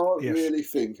I can't really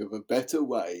think of a better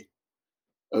way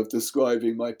of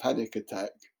describing my panic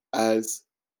attack as,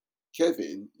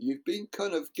 Kevin, you've been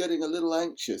kind of getting a little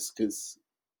anxious because,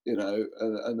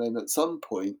 and then at some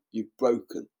point you've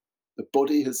broken. The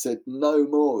body has said no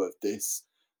more of this.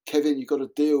 Kevin, you've got to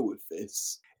deal with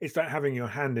this. It's like having your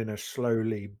hand in a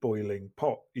slowly boiling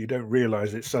pot. You don't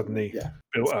realise it's suddenly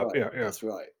built up. Right. That's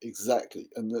right, exactly.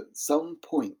 And at some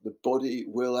point, the body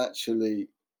will actually,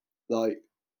 like,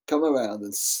 come around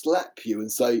and slap you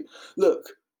and say, look,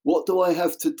 what do I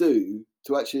have to do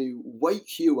to actually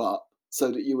wake you up so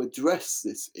that you address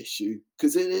this issue?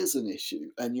 Because it is an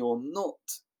issue and you're not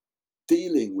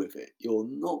dealing with it. You're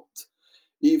not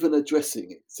even addressing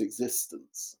its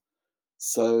existence.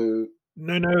 So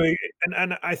no,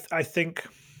 and I think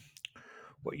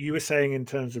what you were saying in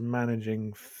terms of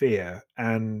managing fear,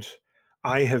 and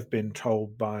I have been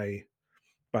told by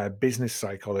a business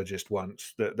psychologist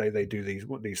once that they do these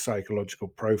psychological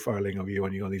profiling of you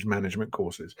when you're on these management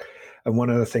courses, and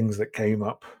one of the things that came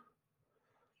up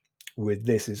with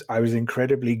this is I was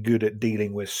incredibly good at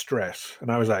dealing with stress,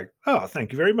 and I was like, oh,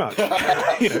 thank you very much.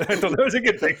 I thought that was a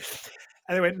good thing.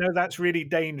 And they went, no, that's really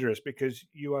dangerous because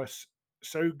you are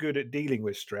so good at dealing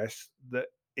with stress that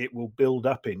it will build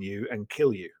up in you and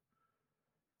kill you.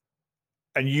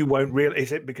 And you won't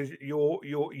realize it because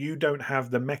you don't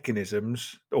have the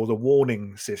mechanisms or the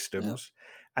warning systems.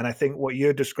 And I think what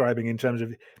you're describing in terms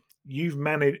of you've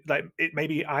managed, like, it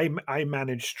maybe I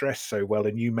managed stress so well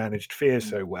and you managed fear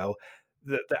so well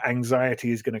that the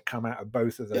anxiety is going to come out of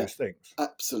both of those things.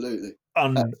 Absolutely.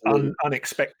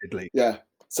 Unexpectedly. Yeah.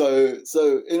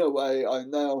 So in a way, I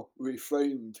now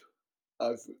reframed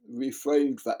I've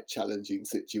reframed that challenging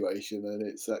situation, and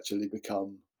it's actually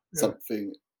become Yeah.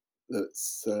 something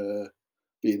that's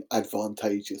been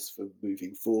advantageous for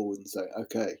moving forward and saying,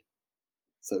 okay,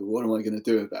 so what am I going to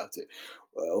do about it?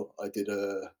 Well, I did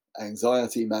a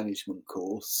anxiety management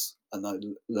course, and I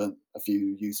learnt a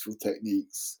few useful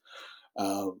techniques.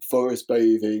 Forest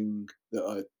bathing that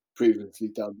I'd previously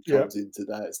done Yeah. comes into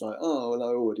that. It's like, oh, well,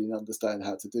 I already understand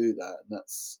how to do that, and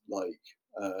that's like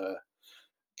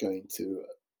going to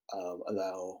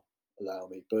allow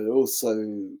me. But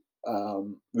also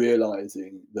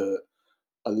realizing that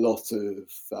a lot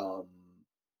of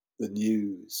the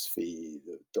news feed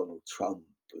of Donald Trump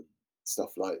and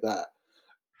stuff like that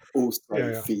Yeah. also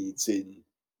Yeah. feeds in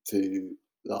to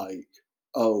like,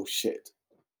 oh shit,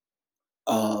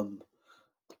 um,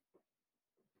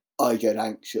 I get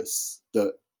anxious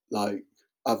that like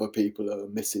other people are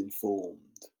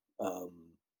misinformed, um,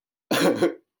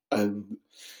 and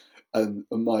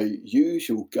my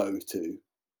usual go-to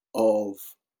of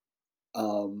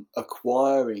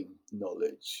acquiring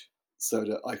knowledge so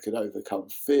that I could overcome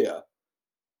fear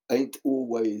ain't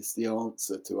always the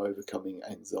answer to overcoming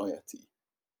anxiety,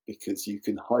 because you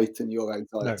can heighten your No.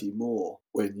 anxiety more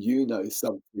when you know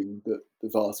something that the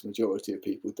vast majority of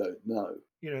people don't know.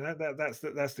 That's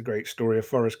the great story of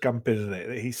Forrest Gump, isn't it?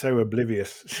 That he's so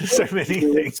oblivious to so many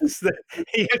things that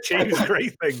he achieves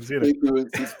great things.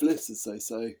 Ignorance is bliss, as they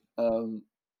say.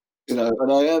 And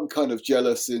I am kind of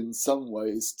jealous in some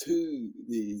ways to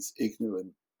these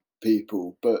ignorant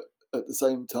people, but at the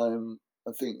same time,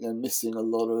 I think they're missing a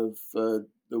lot of the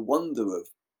wonder of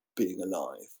being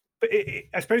alive. But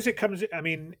I suppose it comes. I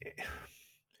mean,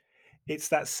 it's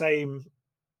that same.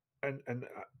 And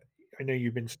I know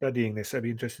you've been studying this. So I'd be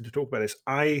interested to talk about this.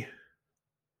 I've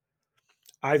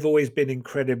always been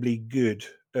incredibly good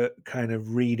at kind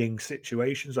of reading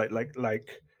situations, like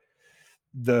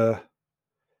the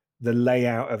the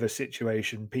layout of a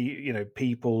situation,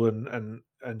 people and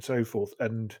so forth.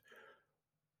 And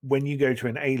when you go to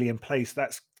an alien place,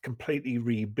 that's completely Mm.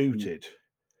 rebooted.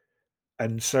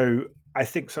 And so I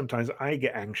think sometimes I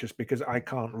get anxious because I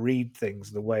can't read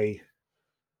things the way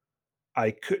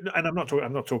I could. And I'm not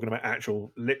talking about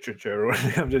actual literature or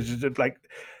anything. I'm just like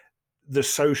the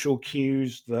social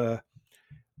cues. There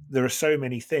are so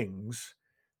many things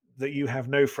that you have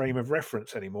no frame of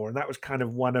reference anymore. And that was kind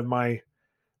of one of my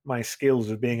skills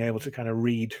of being able to kind of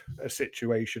read a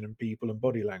situation and people and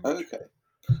body language. Okay,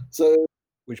 so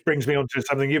Which brings me on to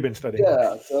something you've been studying.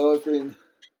 yeah, so I've been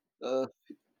uh,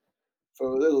 for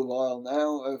a little while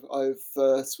now.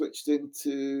 I've switched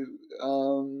into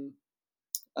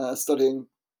studying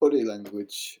body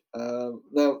language.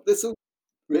 Now, this all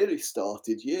really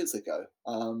started years ago.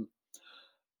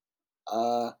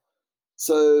 Uh,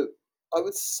 so I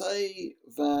would say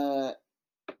that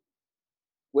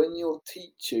when you're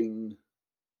teaching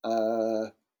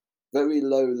very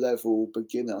low level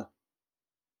beginner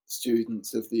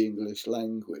students of the English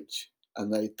language,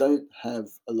 and they don't have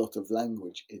a lot of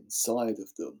language inside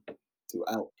of them to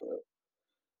output,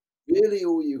 really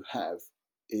all you have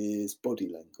is body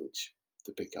language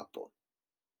to pick up on.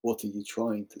 What are you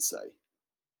trying to say?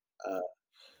 Uh,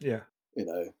 Yeah. you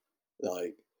know,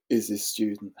 like, is this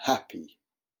student happy?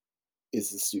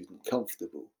 Is the student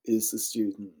comfortable? Is the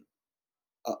student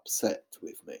upset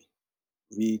with me?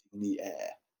 Reading the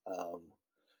air.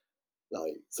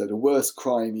 So the worst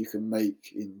crime you can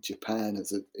make in Japan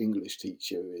as an English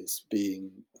teacher is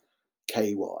being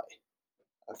KY.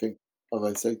 I think, have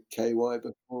I said KY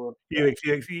before? You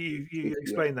Yeah,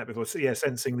 explained that before. So yeah,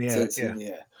 sensing the air. sensing Yeah. the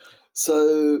air.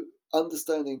 So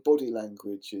understanding body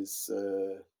language is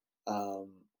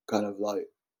kind of like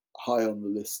high on the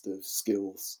list of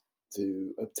skills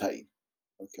to obtain.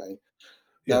 Okay.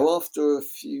 Yeah. Now, after a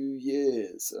few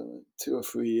years, 2 or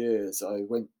 3 years, I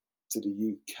went to the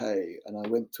UK and I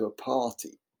went to a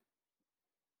party.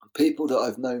 People that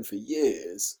I've known for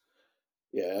years,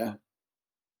 yeah,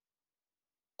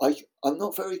 I'm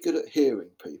not very good at hearing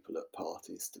people at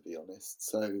parties, to be honest.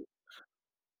 So,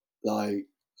 like,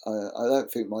 I don't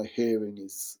think my hearing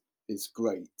is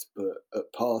great, but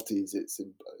at parties, it's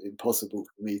impossible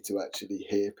for me to actually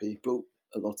hear people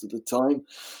a lot of the time.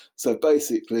 So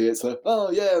basically, it's like,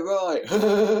 oh yeah, right,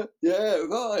 yeah,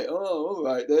 right, oh, all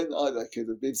right then. I could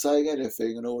have been saying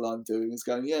anything, and all I'm doing is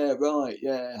going, yeah, right,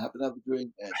 yeah, have another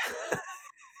drink then.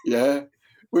 Yeah,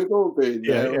 we've all been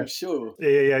Yeah. there, Yeah. I'm sure.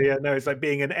 Yeah. No, it's like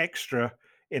being an extra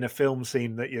in a film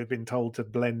scene that you've been told to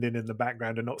blend in the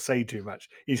background and not say too much.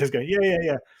 He's just going,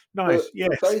 yeah. But Nice. but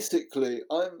Yes. basically,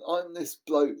 I'm this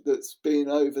bloke that's been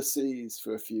overseas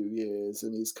for a few years,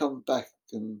 and he's come back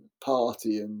and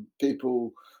party, and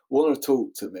people want to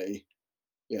talk to me,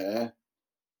 yeah.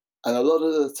 And a lot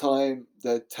of the time,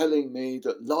 they're telling me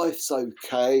that life's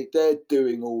okay, they're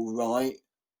doing all right,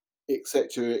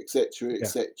 etc., etc., Yeah.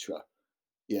 etc.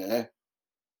 Yeah.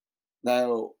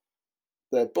 Now,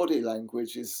 their body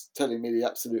language is telling me the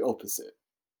absolute opposite.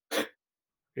 Yeah.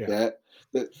 Yeah.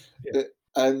 That, Yeah.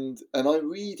 and I'm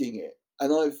reading it,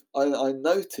 and I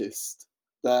noticed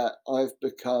that I've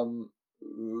become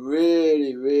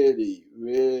really, really,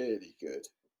 really good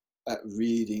at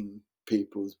reading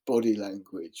people's body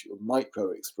language or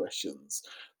micro expressions,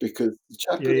 because the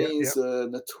Yeah. Yeah. Yeah. Japanese are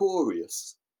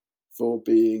notorious for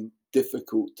being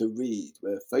difficult to read,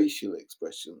 where facial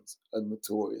expressions are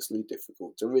notoriously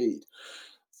difficult to read.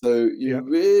 So Yeah. you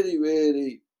really,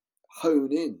 really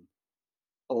hone in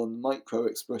on micro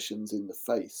expressions in the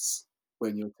face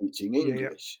when you're teaching Yeah. Yeah.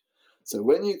 English. So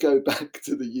when you go back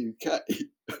to the UK,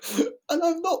 and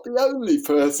I'm not the only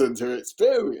person to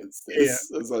experience Yeah.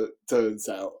 this, as it turns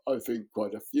out, I think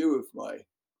quite a few of my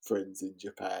friends in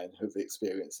Japan have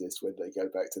experienced this when they go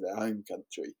back to their home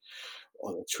country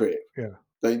on a trip. Yeah.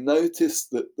 They notice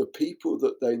that the people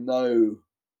that they know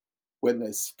when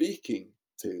they're speaking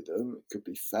to them, it could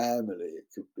be family, it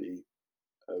could be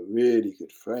a really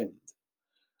good friend,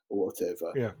 or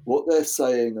whatever, Yeah. what they're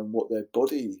saying and what their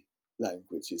body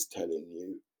language is telling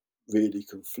you really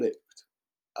conflict.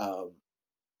 Um,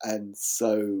 and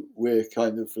so we're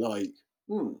kind of like,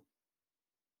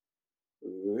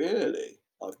 really?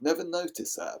 I've never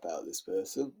noticed that about this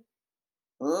person.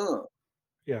 Oh,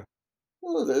 Yeah.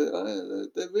 well,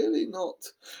 they're really not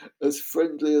as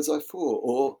friendly as I thought,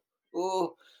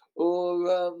 or,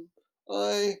 or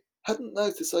I hadn't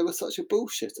noticed they were such a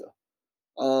bullshitter.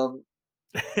 Um,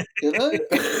 you know,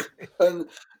 and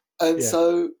And Yeah.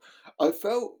 so I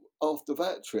felt after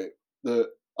that trip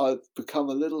that I'd become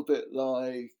a little bit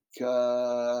like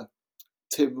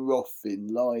Tim Roth in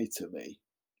Lie to Me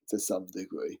to some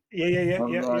degree. Yeah. Yeah. Yeah. I'm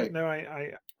Yeah. Yeah. like, No,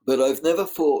 I but I've never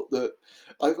thought that,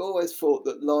 I've always thought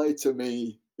that Lie to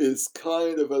Me is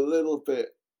kind of a little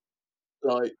bit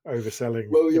like, overselling.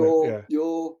 well, you're Yeah.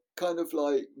 you're kind of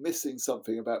like missing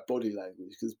something about body language,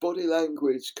 because body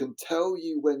language can tell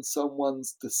you when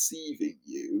someone's deceiving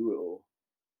you or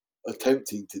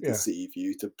attempting to Yeah. deceive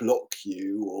you, to block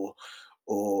you,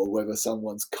 or whether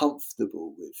someone's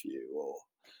comfortable with you or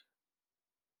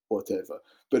whatever.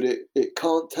 But it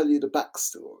can't tell you the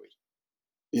backstory,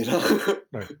 you know?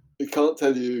 No. It can't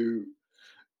tell you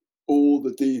all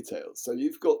the details. So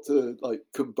you've got to like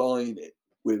combine it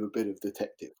with a bit of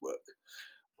detective work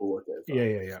or whatever. Yeah.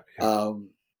 Yeah. Yeah. Yeah. Um,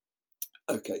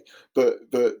 okay, but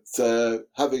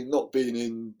having not been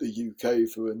in the UK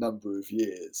for a number of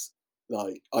years,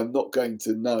 like I'm not going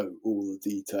to know all the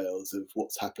details of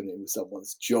what's happening with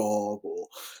someone's job or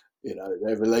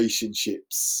their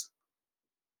relationships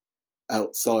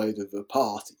outside of a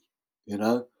party. You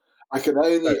know, No. I Yeah. can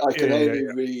Yeah. only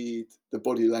Yeah. read the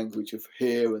body language of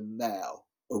here and now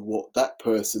of what that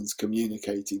person's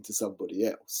communicating to somebody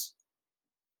else.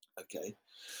 Okay,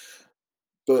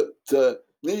 but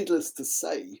needless to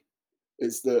say,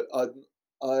 is that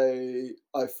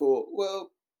I thought,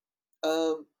 well,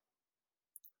 um,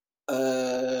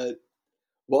 uh,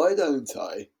 why don't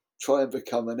I try and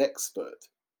become an expert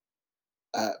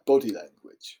at body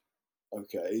language?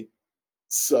 Okay,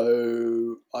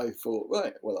 so I thought,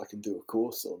 right, well, I can do a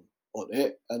course on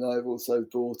it, and I've also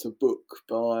bought a book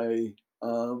by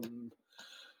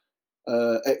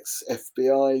ex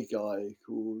FBI guy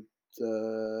called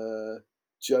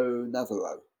Joe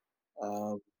Navarro.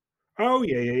 Um, Oh,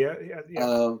 yeah. Yeah. Yeah. Yeah. Yeah.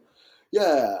 um,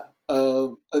 yeah,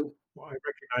 and Well, I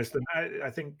recognise them. I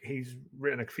think he's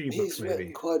written a few books, he's written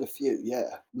maybe. quite a few,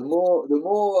 yeah. The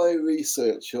more I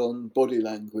research on body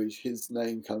language, his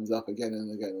name comes up again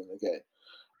and again and again.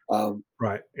 Um,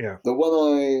 Right. Yeah. the one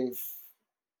I've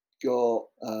got,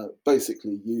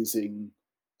 basically using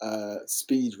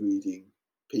speed reading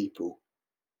people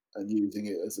and using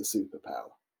it as a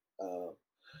superpower. Uh,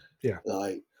 Yeah.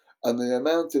 like, and the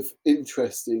amount of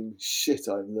interesting shit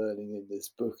I'm learning in this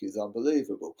book is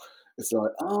unbelievable. It's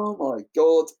like, oh my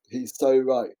god, he's so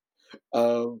right.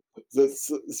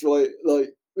 That's why,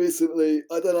 like recently,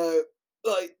 I don't know,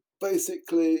 like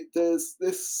basically, there's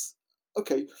this.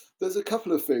 Okay, there's a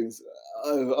couple of things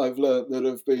I've learned that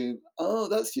have been, oh,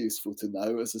 that's useful to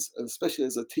know, especially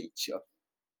as a teacher.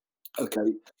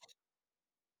 Okay,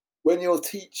 when you're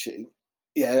teaching,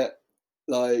 yeah,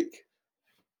 like,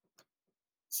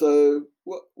 so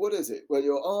what is it? Well,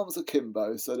 your arms are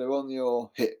kimbo, so they're on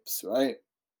your hips, right?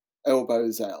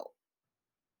 Elbows out.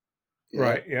 Yeah,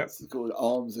 Right. Yeah. it's called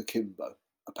arms akimbo,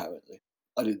 apparently.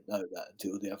 I didn't know that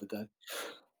until the other day.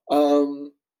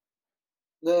 Um,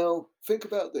 Now, think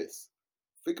about this.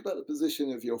 Think about the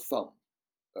position of your thumb,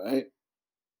 right?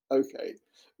 Okay.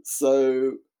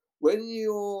 So when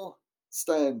you're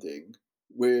standing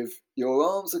with your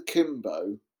arms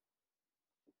akimbo,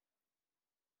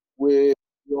 with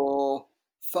your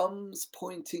thumbs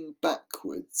pointing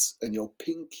backwards and your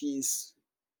pinkies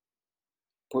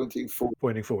pointing forward,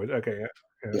 Pointing forward. Okay,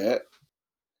 yeah, yeah. yeah,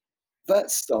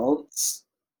 that stance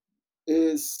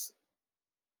is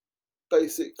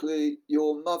basically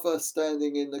your mother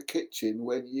standing in the kitchen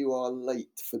when you are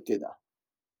late for dinner.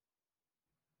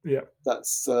 Yeah.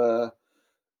 That's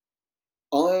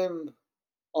I'm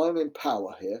I'm in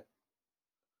power here.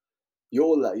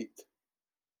 You're late.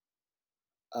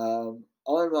 I'm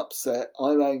upset.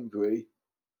 I'm angry.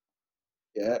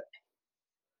 Yeah,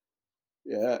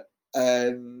 yeah,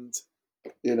 and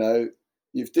you know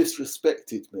you've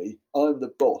disrespected me. I'm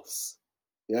the boss.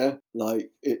 Yeah, like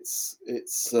it's.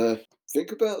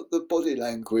 Think about the body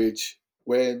language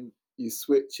when you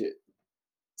switch it.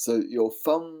 So your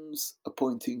thumbs are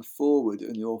pointing forward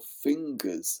and your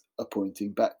fingers are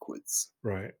pointing backwards.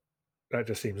 Right. That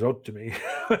just seems odd to me.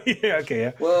 Yeah. Okay.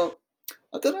 Yeah. Well,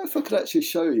 I don't know if I could actually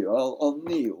show you. I'll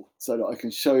kneel so that I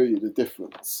can show you the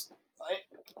difference.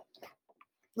 Right.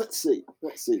 Let's see.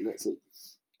 Let's see. Let's see.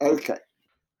 Okay.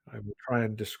 I will try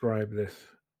and describe this.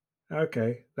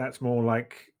 Okay, that's more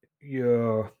like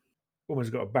you're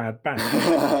almost got a bad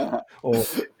back, or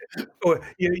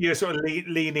you're sort of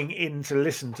leaning in to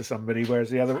listen to somebody, whereas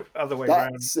the other way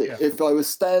around. That's it. Yeah. If I was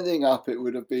standing up, it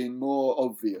would have been more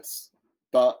obvious.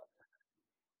 But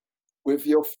with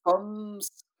your thumbs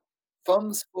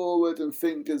forward and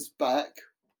fingers back,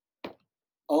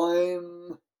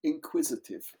 I'm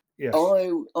inquisitive. Yes.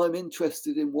 I'm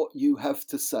interested in what you have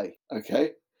to say.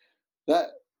 Okay,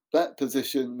 that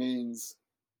position means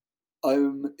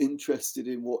I'm interested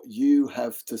in what you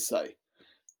have to say.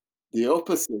 The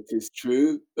opposite is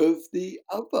true of the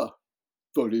other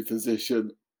body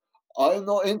position. I'm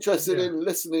not interested Yeah. in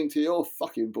listening to your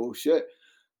fucking bullshit.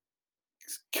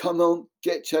 Come on,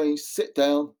 get changed, sit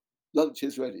down. Lunch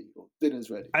is ready or dinner's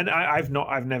ready. And I've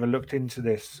never looked into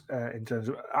this in terms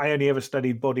of. I only ever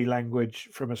studied body language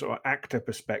from a sort of actor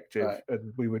perspective, Right.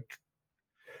 and we were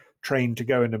trained to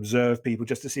go and observe people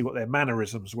just to see what their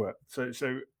mannerisms were.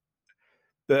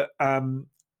 But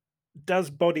does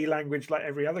body language, like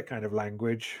every other kind of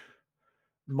language,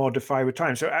 modify with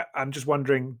time? So I'm just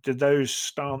wondering, do those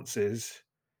stances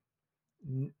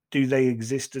do they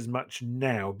exist as much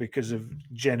now because of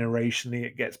generationally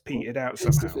it gets petered out It's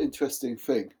somehow? the interesting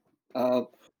thing. Um,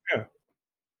 Yeah,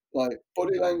 like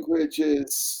body language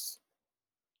is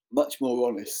much more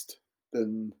honest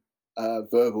than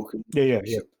verbal yeah, yeah, yeah.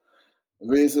 communication. The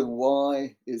reason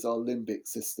why is our limbic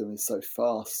system is so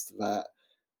fast that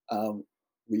um,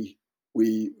 we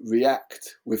we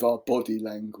react with our body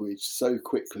language so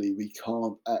quickly we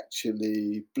can't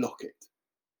actually block it.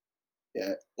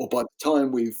 Yeah, or by the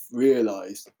time we've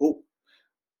realised, oh,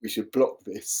 we should block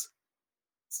this,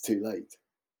 it's too late.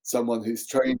 Someone who's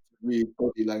trained to read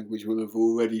body language will have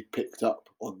already picked up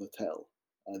on the tell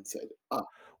and said, ah,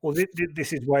 Well,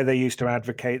 this is why they used to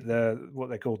advocate the what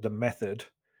they called the method,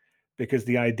 because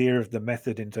the idea of the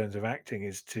method in terms of acting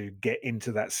is to get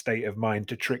into that state of mind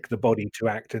to trick the body to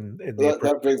act in the well, that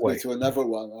appropriate brings me way. to another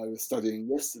one I was studying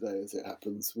yesterday, as it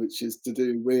happens, which is to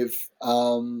do with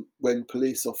when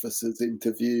police officers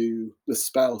interview the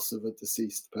spouse of a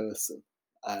deceased person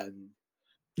and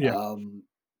Yeah, um,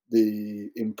 the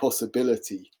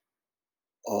impossibility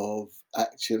of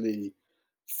actually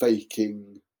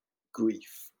faking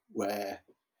grief, where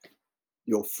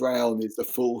your frown is the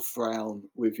full frown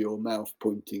with your mouth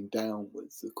pointing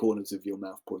downwards, the corners of your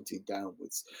mouth pointing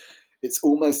downwards. It's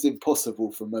almost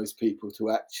impossible for most people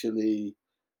to actually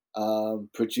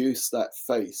produce that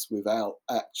face without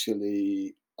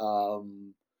actually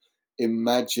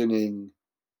imagining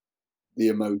the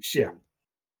yeah, emotion.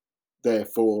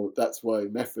 Therefore, that's why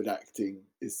method acting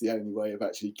is the only way of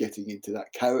actually getting into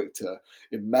that character,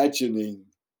 imagining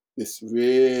this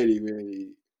really, really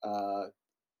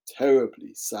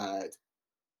terribly sad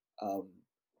um,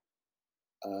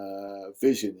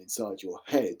 vision inside your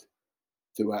head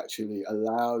to actually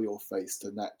allow your face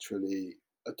to naturally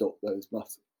adopt those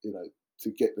muscles, to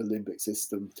get the limbic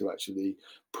system to actually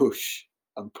push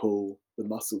and pull the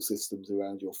muscle systems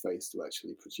around your face to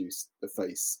actually produce the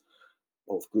face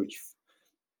of grief.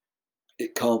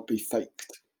 It can't be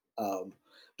faked. Um,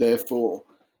 Therefore,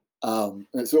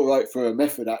 it's all right for a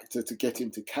method actor to get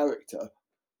into character,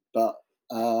 but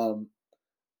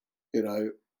you know,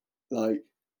 like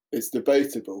it's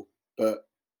debatable. But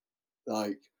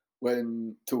like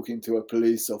when talking to a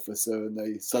police officer and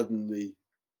they suddenly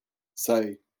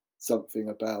say something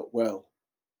about, well,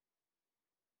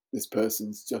 this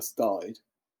person's just died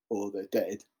or they're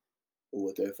dead, or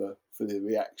whatever for the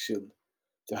reaction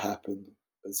to happen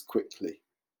as quickly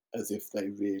as if they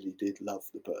really did love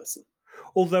the person.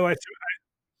 Although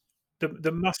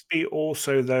there must be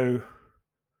also, though,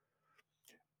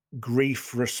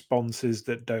 grief responses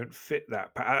that don't fit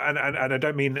that and I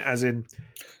don't mean as in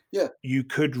Yeah, you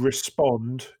could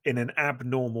respond in an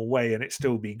abnormal way and it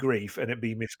still be grief and it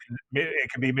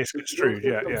can be one misconstrued.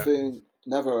 thing, Yeah, yeah. something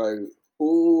Navarro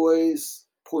always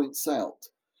points out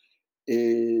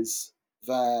is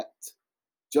that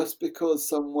just because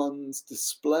someone's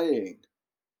displaying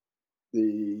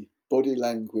the body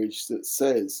language that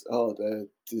says, "Oh, they're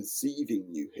deceiving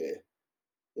you here,"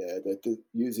 yeah, they're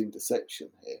using deception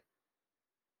here,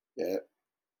 yeah,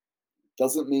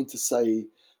 doesn't mean to say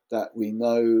that we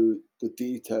know the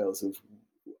details of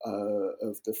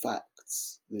the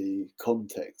facts, the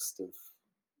context of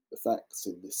the facts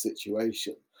in this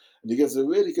situation. And he gives a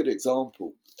really good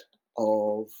example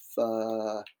of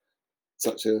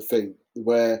such a thing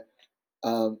where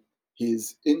um,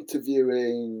 he's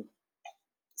interviewing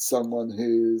someone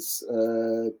who's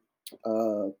a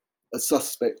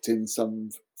suspect in some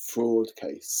fraud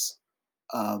case,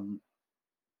 um,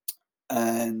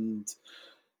 and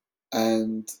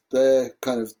their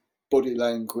kind of body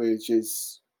language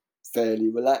is fairly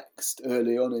relaxed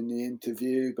early on in the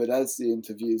interview, but as the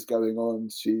interview is going on,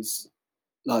 she's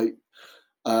like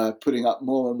putting up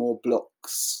more and more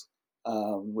blocks,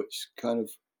 which kind of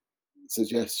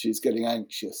suggests she's getting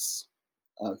anxious.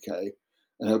 Okay.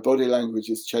 And her body language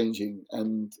is changing,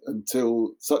 and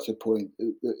until such a point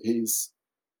that he's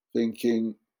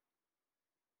thinking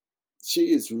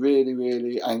she is really,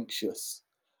 really anxious.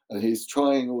 And he's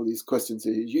trying all these questions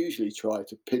that he usually try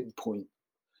to pinpoint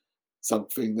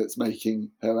something that's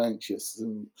making her anxious.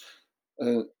 And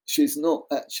she's not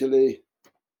actually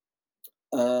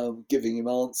giving him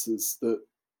answers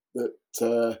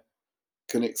that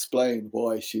can explain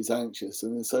why she's anxious.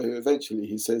 And so eventually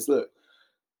he says, "Look,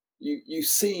 you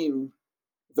seem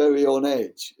very on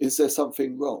edge. Is there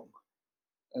something wrong?"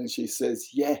 And she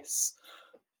says, "Yes,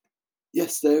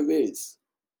 yes, there is.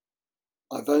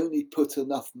 I've only put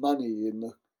enough money in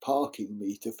the parking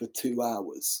meter for 2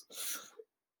 hours."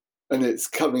 And it's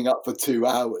coming up for 2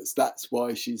 hours. That's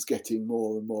why she's getting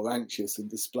more and more anxious and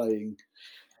displaying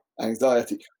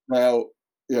anxiety. Now,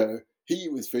 he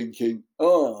was thinking,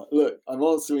 "Oh, look, I'm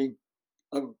answering.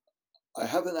 I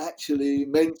haven't actually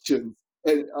mentioned,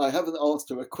 and I haven't asked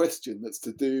her a question that's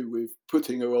to do with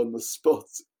putting her on the spot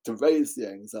to raise the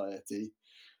anxiety.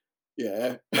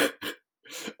 Yeah,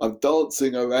 I'm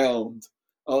dancing around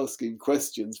asking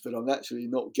questions, but I'm actually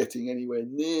not getting anywhere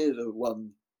near the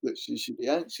one that she should be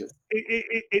anxious."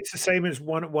 It's the same as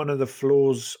one of the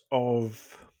flaws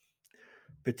of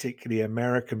particularly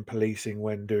American policing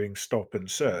when doing stop and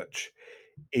search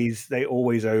is they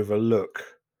always overlook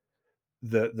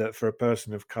that for a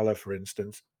person of color, for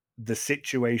instance, the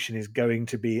situation is going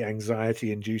to be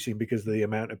anxiety inducing because of the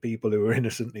amount of people who are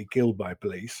innocently killed by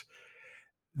police.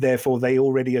 Therefore, they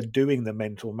already are doing the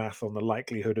mental math on the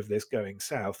likelihood of this going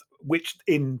south, which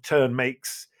in turn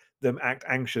makes them act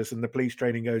anxious. And the police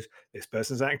training goes, this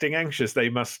person's acting anxious. They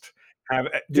must have.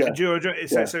 Yeah,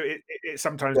 So yeah,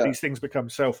 sometimes yeah. these things become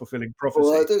self fulfilling Well,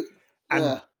 I prophecy. do. And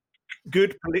Yeah,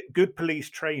 good police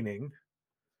training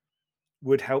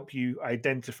would help you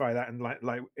identify that, and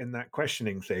like in that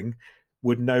questioning thing,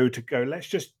 would know to go. Let's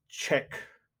just check.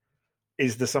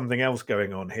 Is there something else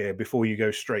going on here before you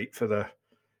go straight for the?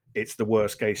 It's the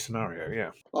worst case scenario.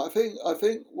 Yeah. I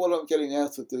think what I'm getting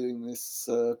out of doing this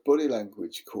body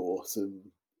language course and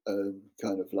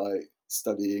kind of like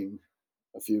studying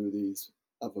a few of these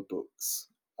other books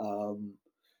um,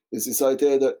 is this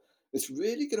idea that it's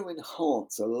really going to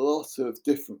enhance a lot of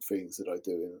different things that I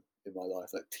do in my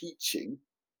life, like teaching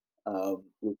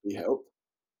would be helped.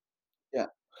 Yeah.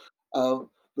 But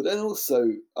then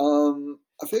also,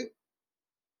 I think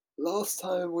last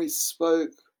time we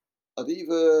spoke, I'd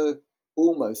either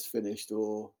almost finished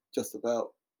or just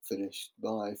about finished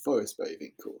my forest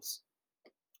bathing course.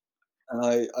 And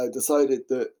I decided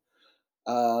that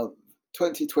um,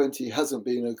 2020 hasn't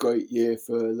been a great year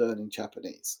for learning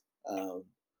Japanese.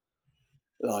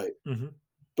 Like, Hmm.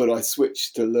 but I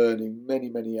switched to learning many,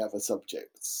 many other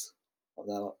subjects. And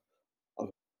now,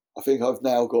 I've, I think I've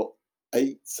now got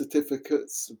 8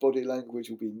 certificates. Body language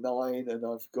will be 9, and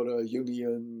I've got a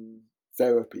Jungian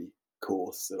therapy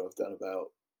course that I've done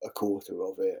about a quarter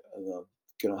of it, and I'm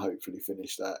going to hopefully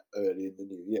finish that early in the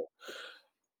new year.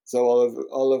 So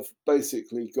I'll have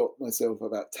basically got myself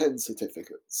about 10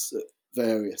 certificates at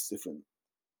various different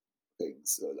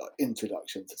things, like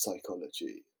introduction to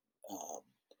psychology, um,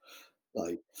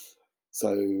 like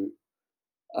so.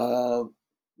 Um,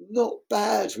 not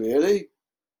bad, really.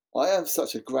 I am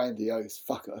such a grandiose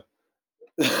fucker.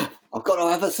 I've got to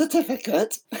have a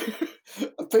certificate,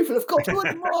 and people have got to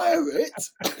admire it.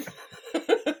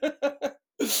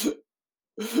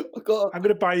 I'm going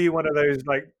to buy you one of those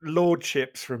like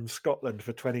lordships from Scotland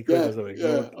for 20 quid or something.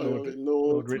 Yeah,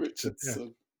 Lord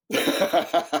Richardson.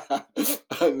 Yeah.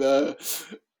 And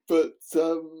but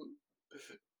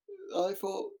I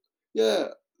thought, yeah.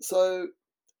 So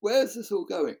where's this all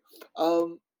going?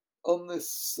 On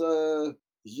this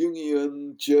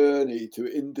Jungian journey to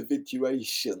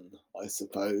individuation, I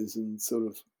suppose, and sort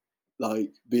of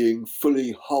like being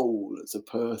fully whole as a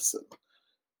person.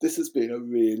 This has been a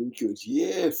really good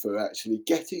year for actually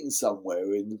getting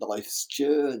somewhere in life's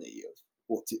journey of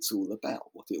what it's all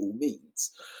about, what it all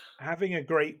means. Having a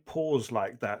great pause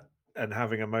like that and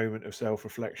having a moment of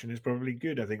self-reflection is probably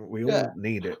good. I think we all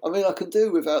need it. I mean, I can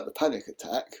do without the panic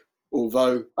attack,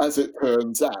 although, as it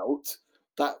turns out,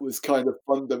 that was kind of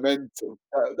fundamental.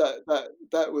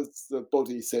 That was the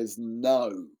body says,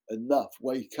 no, enough,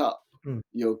 wake up.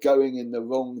 You're going in the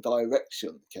wrong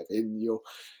direction, Kevin. You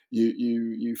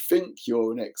think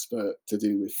you're an expert to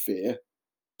do with fear,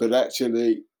 but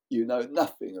actually you know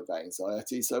nothing of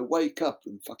anxiety. So wake up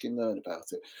and fucking learn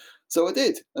about it. So I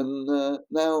did, and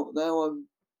now I'm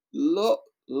lot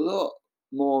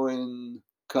more in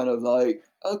kind of like,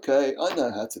 okay, I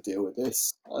know how to deal with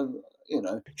this. I'm, you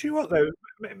know. Do you know what though?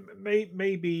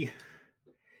 Maybe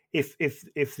if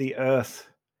the Earth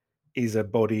is a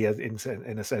body in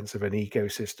a sense of an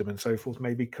ecosystem and so forth,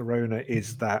 maybe Corona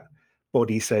is that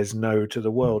body says no to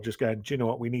the world, just going, do you know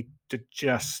what, we need to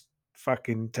just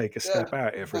fucking take a step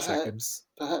out here for a second.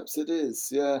 Perhaps it is,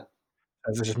 yeah.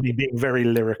 This is me being very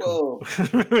lyrical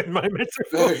in my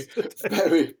metaphors.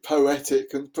 Very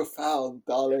poetic and profound,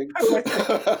 darling.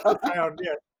 Profound,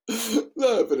 yeah.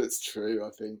 No, but it's true,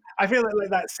 I think. I feel like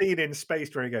that scene in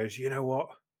Spaced where he goes, you know what?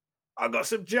 I've got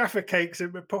some Jaffa cakes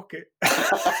in my pocket.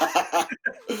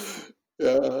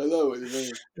 Yeah, I know what you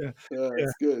mean. Yeah,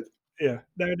 it's good. Yeah,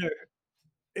 no.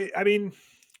 I mean,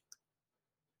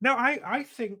 no, I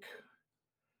think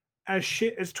as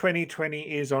shit as 2020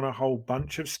 is on a whole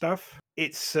bunch of stuff,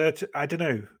 it's certain, I don't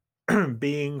know,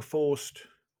 being forced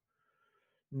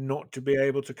not to be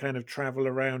able to kind of travel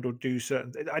around or do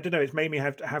certain, I don't know, it's made me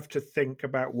have to think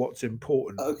about what's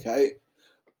important. Okay.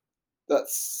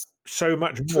 That's so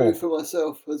much true more for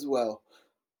myself as well,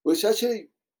 which actually,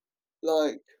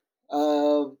 like,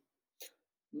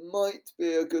 might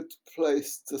be a good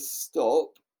place to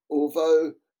stop.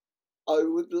 Although I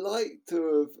would like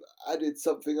to have added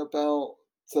something about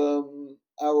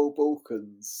Errol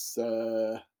Balkan's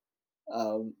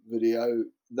video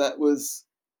that was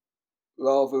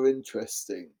rather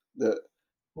interesting. That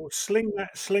well, sling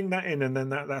that in, and then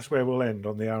that's where we'll end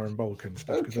on the Aaron Balkan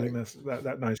stuff, because I think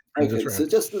that nice. Okay, so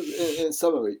just in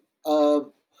summary,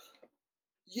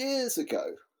 years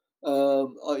ago,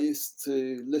 I used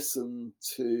to listen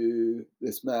to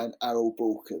this man, Errol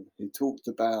Balkan, who talked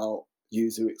about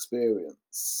user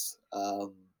experience.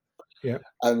 Yeah.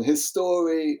 And his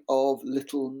story of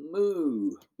Little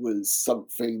Moo was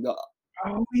something that...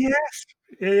 Oh, yes.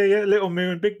 Yeah. Little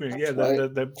Moo and Big Moo. Yeah,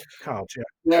 right. the cards,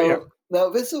 yeah. Now,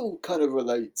 this all kind of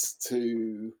relates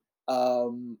to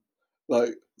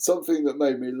like something that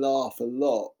made me laugh a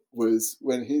lot was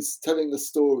when he's telling the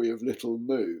story of Little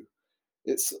Moo.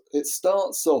 It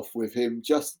starts off with him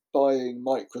just buying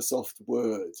Microsoft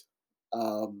Word.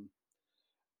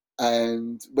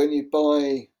 And when you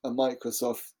buy a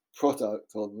Microsoft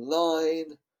product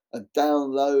online and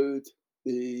download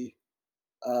the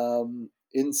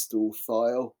install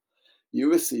file,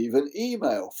 you receive an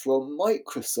email from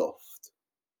Microsoft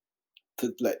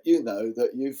to let you know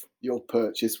that your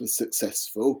purchase was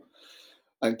successful.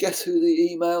 And guess who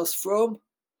the email's from?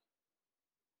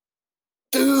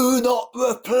 Do not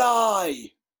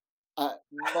reply at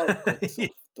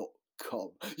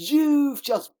Microsoft.com. You've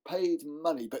just paid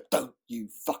money, but don't you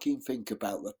fucking think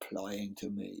about replying to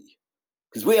me.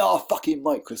 Because we are fucking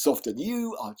Microsoft and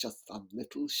you are just some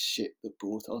little shit that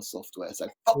bought our software. So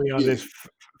fuck we are you. This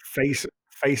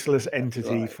faceless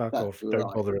entity. Right, fuck off. Right.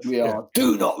 Don't bother us. We are.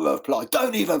 Do not reply.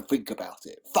 Don't even think about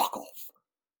it. Fuck off.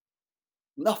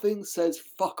 Nothing says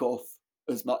fuck off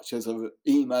as much as an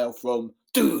email from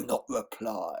do not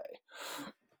reply.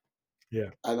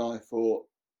 Yeah. And I thought,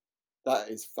 that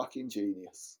is fucking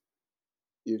genius.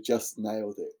 You've just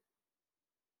nailed it.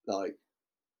 Like,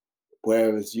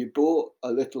 whereas you bought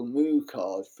a Little Moo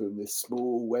card from this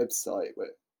small website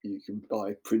where you can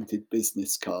buy printed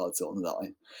business cards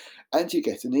online, and you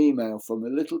get an email from a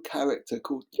little character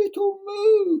called Little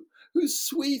Moo, who's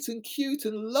sweet and cute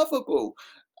and lovable.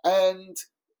 And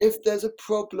if there's a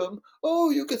problem,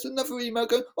 you get another email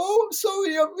going, I'm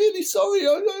sorry, I'm really sorry,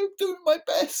 I'm doing my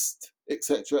best,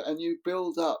 etc. And you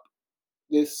build up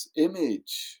this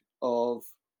image of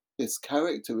this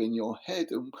character in your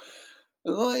head. And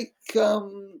like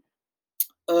Don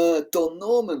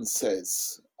Norman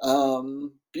says,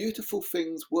 beautiful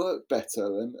things work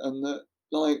better, and that,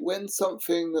 like, when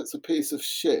something that's a piece of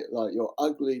shit, like your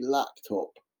ugly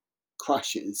laptop,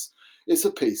 crashes, it's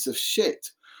a piece of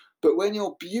shit. But when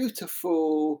your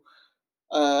beautiful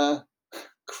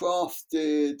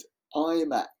crafted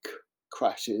iMac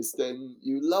crashes, then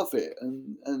you love it,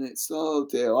 and it's, oh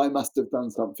dear, I must have done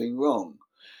something wrong.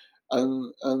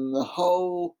 And the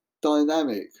whole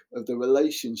dynamic of the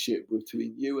relationship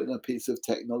between you and a piece of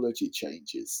technology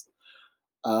changes.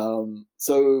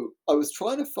 So I was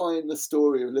trying to find the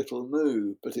story of Little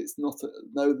Moo, but it's no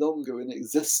longer in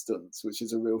existence, which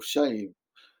is a real shame.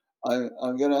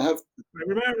 I'm going to have. I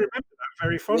remember that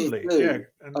very fondly. Me too. Yeah,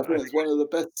 and I think it's one of the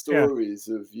best Yeah. stories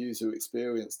of user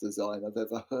experience design I've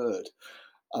ever heard,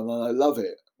 and I love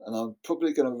it. And I'm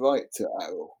probably going to write to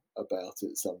Errol about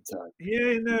it sometime.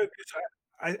 Yeah, no, 'cause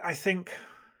I think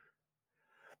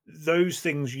those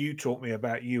things you taught me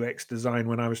about UX design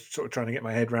when I was sort of trying to get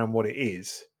my head around what it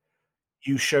is,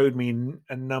 you showed me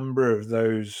a number of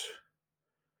those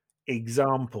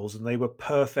examples, and they were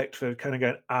perfect for kind of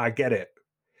going, I get it.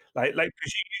 Like,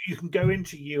 because you can go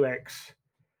into UX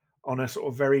on a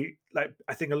sort of very, like,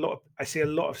 I think I see a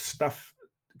lot of stuff,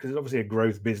 because it's obviously a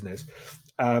growth business.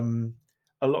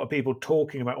 A lot of people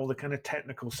talking about all the kind of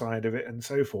technical side of it and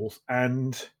so forth.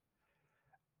 And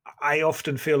I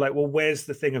often feel like, well, where's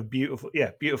the thing of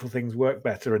beautiful things work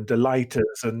better, and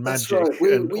delighters and That's magic right.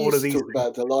 We and all used of to these talk things.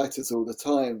 about delighters all the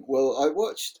time. Well,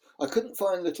 I couldn't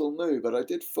find Little Moo, but I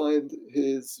did find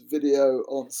his video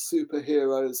on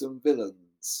superheroes and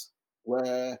villains,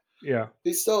 where Yeah.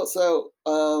 he starts out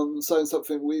saying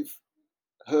something we've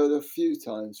heard a few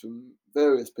times from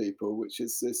various people, which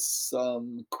is this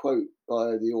quote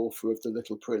by the author of The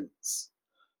Little Prince,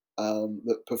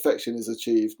 that perfection is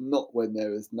achieved not when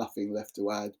there is nothing left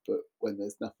to add, but when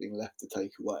there's nothing left to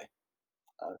take away.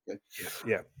 Okay.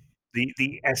 Yeah.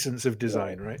 The essence of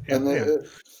design, right? Yeah, And yeah.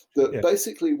 Yeah.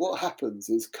 basically what happens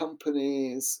is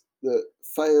companies that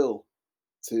fail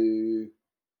to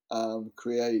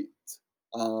create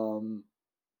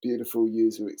beautiful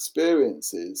user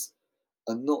experiences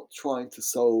are not trying to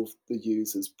solve the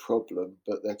user's problem,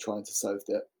 but they're trying to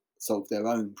solve their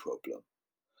own problem.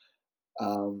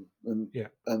 Yeah.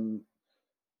 And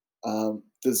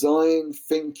design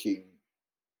thinking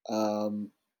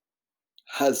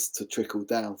has to trickle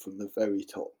down from the very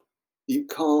top. You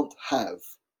can't have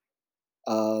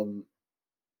a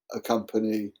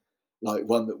company like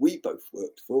one that we both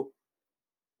worked for,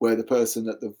 where the person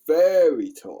at the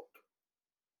very top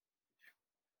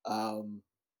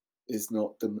is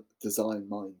not design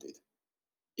minded.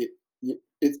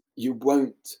 You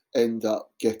won't end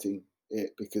up getting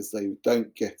it, because they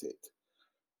don't get it.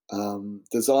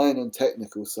 Design and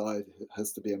technical side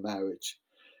has to be a marriage,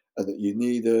 and that you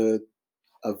need a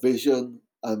vision,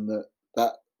 and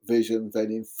that vision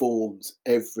then informs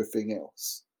everything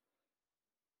else.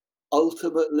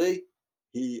 Ultimately,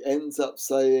 he ends up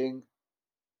saying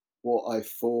what I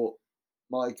thought,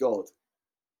 my God,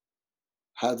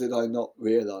 how did I not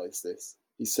realize this?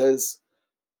 He says,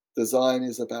 design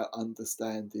is about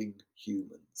understanding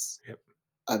humans. Yep.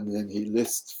 And then he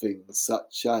lists things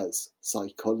such as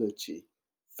psychology,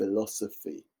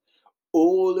 philosophy,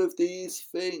 all of these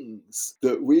things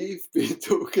that we've been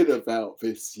talking about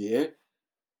this year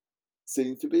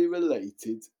seem to be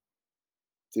related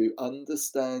to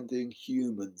understanding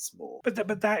humans more.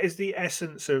 But that is the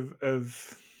essence of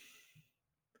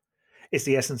it's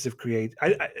the essence of create.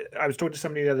 I was talking to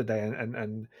somebody the other day,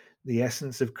 and the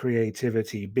essence of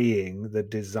creativity being the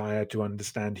desire to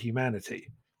understand humanity.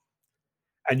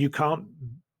 And you can't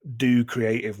do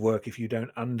creative work if you don't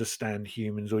understand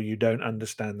humans, or you don't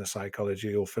understand the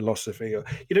psychology or philosophy, or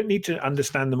you don't need to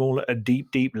understand them all at a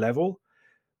deep level,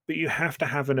 but you have to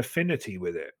have an affinity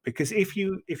with it. Because if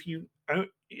you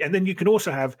and then you can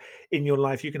also have in your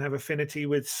life, you can have affinity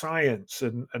with science,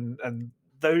 and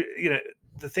though,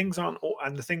 the things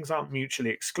aren't mutually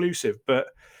exclusive. But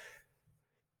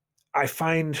I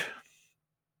think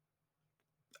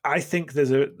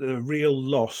there's a real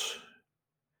loss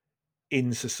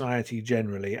in society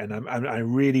generally, and I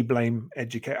really blame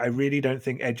education. I really don't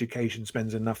think education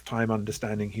spends enough time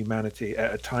understanding humanity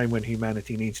at a time when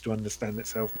humanity needs to understand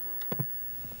itself.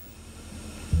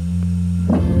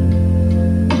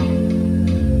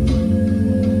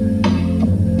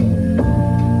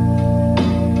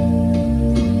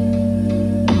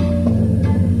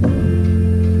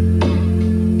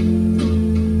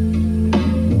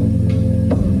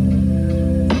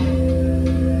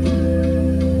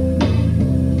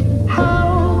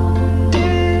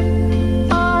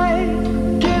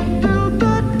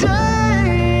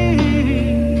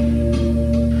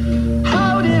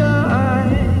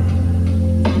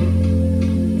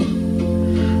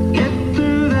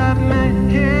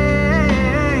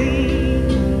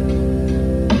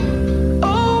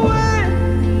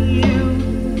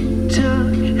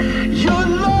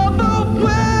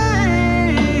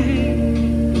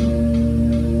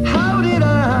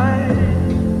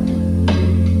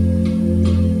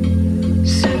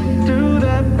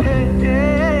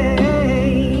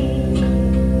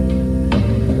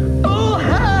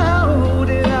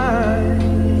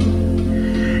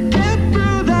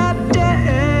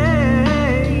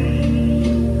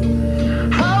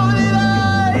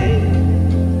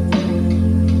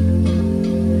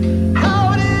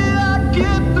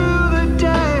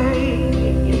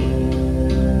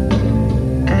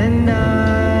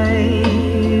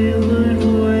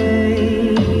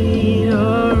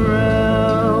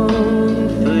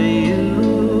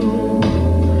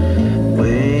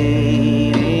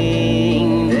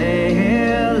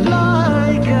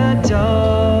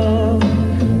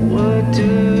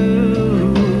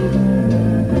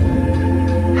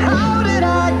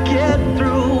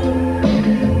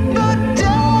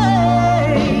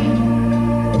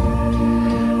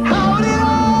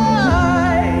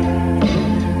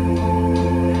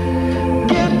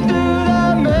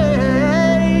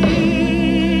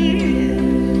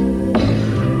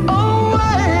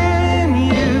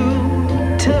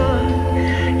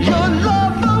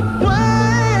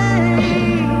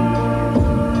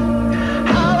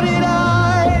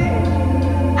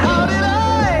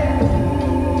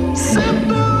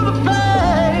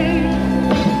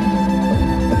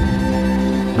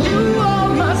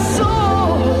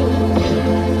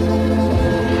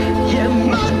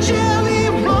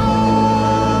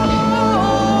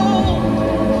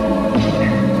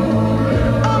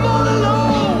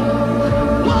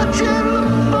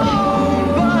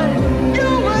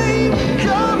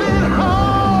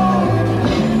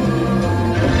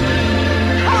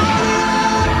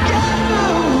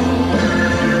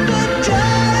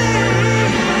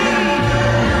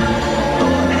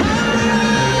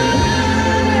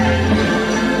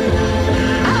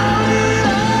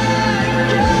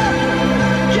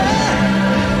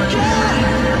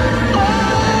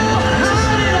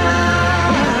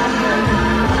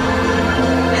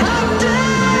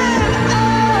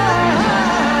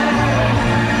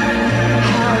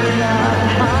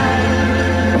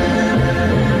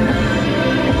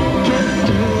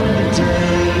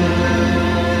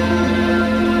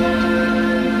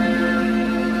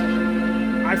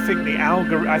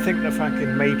 I think the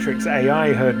fucking Matrix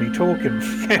AI heard me talking.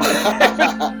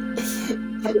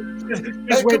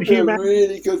 That could be a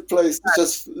really good place to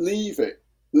just leave it.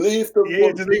 Leave them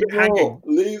wanting more. Hanging.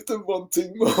 Leave them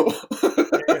wanting more.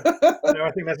 No,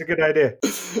 I think that's a good idea.